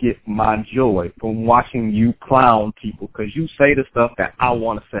 I would get my joy from watching you clown people because you say the stuff that I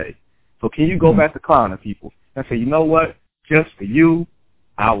want to say. So can you go back to clowning people I said, you know what? Just for you,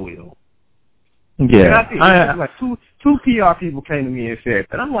 I will. Yeah. And I think like two PR people came to me and said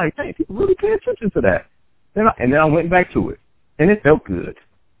that. I'm like, hey, people really pay attention to that. And then I went back to it, and it felt good.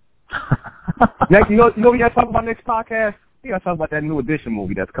 Next, you know what we got to talk about next podcast? We got to talk about that New Edition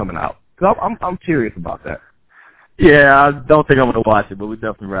movie that's coming out. Cause I'm curious about that. Yeah, I don't think I'm going to watch it, but we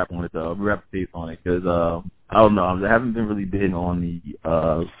definitely wrap on it, though. We wrap the tape on it, because, I don't know, I haven't been really big on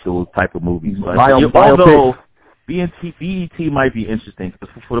the, those type of movies. But although BET might be interesting, because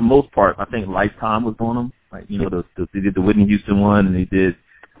for the most part, I think Lifetime was on them. Like, you know, they did the Whitney Houston one, and they did,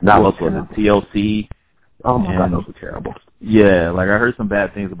 TLC. Oh, my God, those were terrible. Yeah, like, I heard some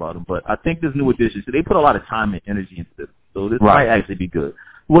bad things about them, but I think this New Edition, so they put a lot of time and energy into this, so this might actually be good.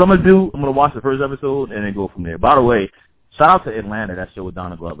 What I'm going to do, I'm going to watch the first episode and then go from there. By the way, shout out to Atlanta, that show with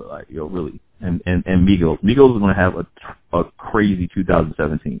Donna Glover, like, yo, really, and Migos. Migos is going to have a crazy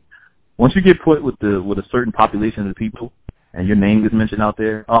 2017. Once you get put with a certain population of people and your name gets mentioned out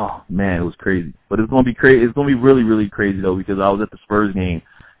there, oh, man, it was crazy. But it's going to be crazy. It's going to be really, really crazy, though, because I was at the Spurs game,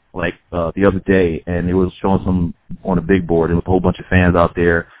 like, the other day, and it was showing some on a big board. There was a whole bunch of fans out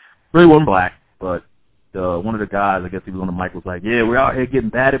there. Really wasn't black, but one of the guys, I guess he was on the mic, was like, yeah, we're out here getting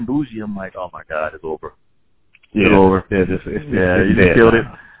bad and bougie. I'm like, oh, my God, it's over. Yeah. It's over. Yeah, you just killed it.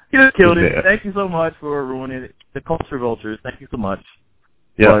 You just killed it. Thank you so much for ruining it. The Culture Vultures, thank you so much.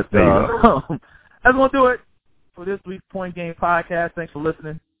 Yeah, there you go. That's going to do it for this week's Point Game Podcast. Thanks for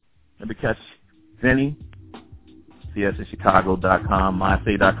listening. Let me catch Vinny, CSInChicago.com,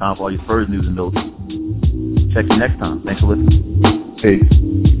 MySay.com for all your Spurs news and notes. Check you next time. Thanks for listening.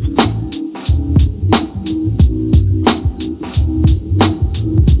 Peace.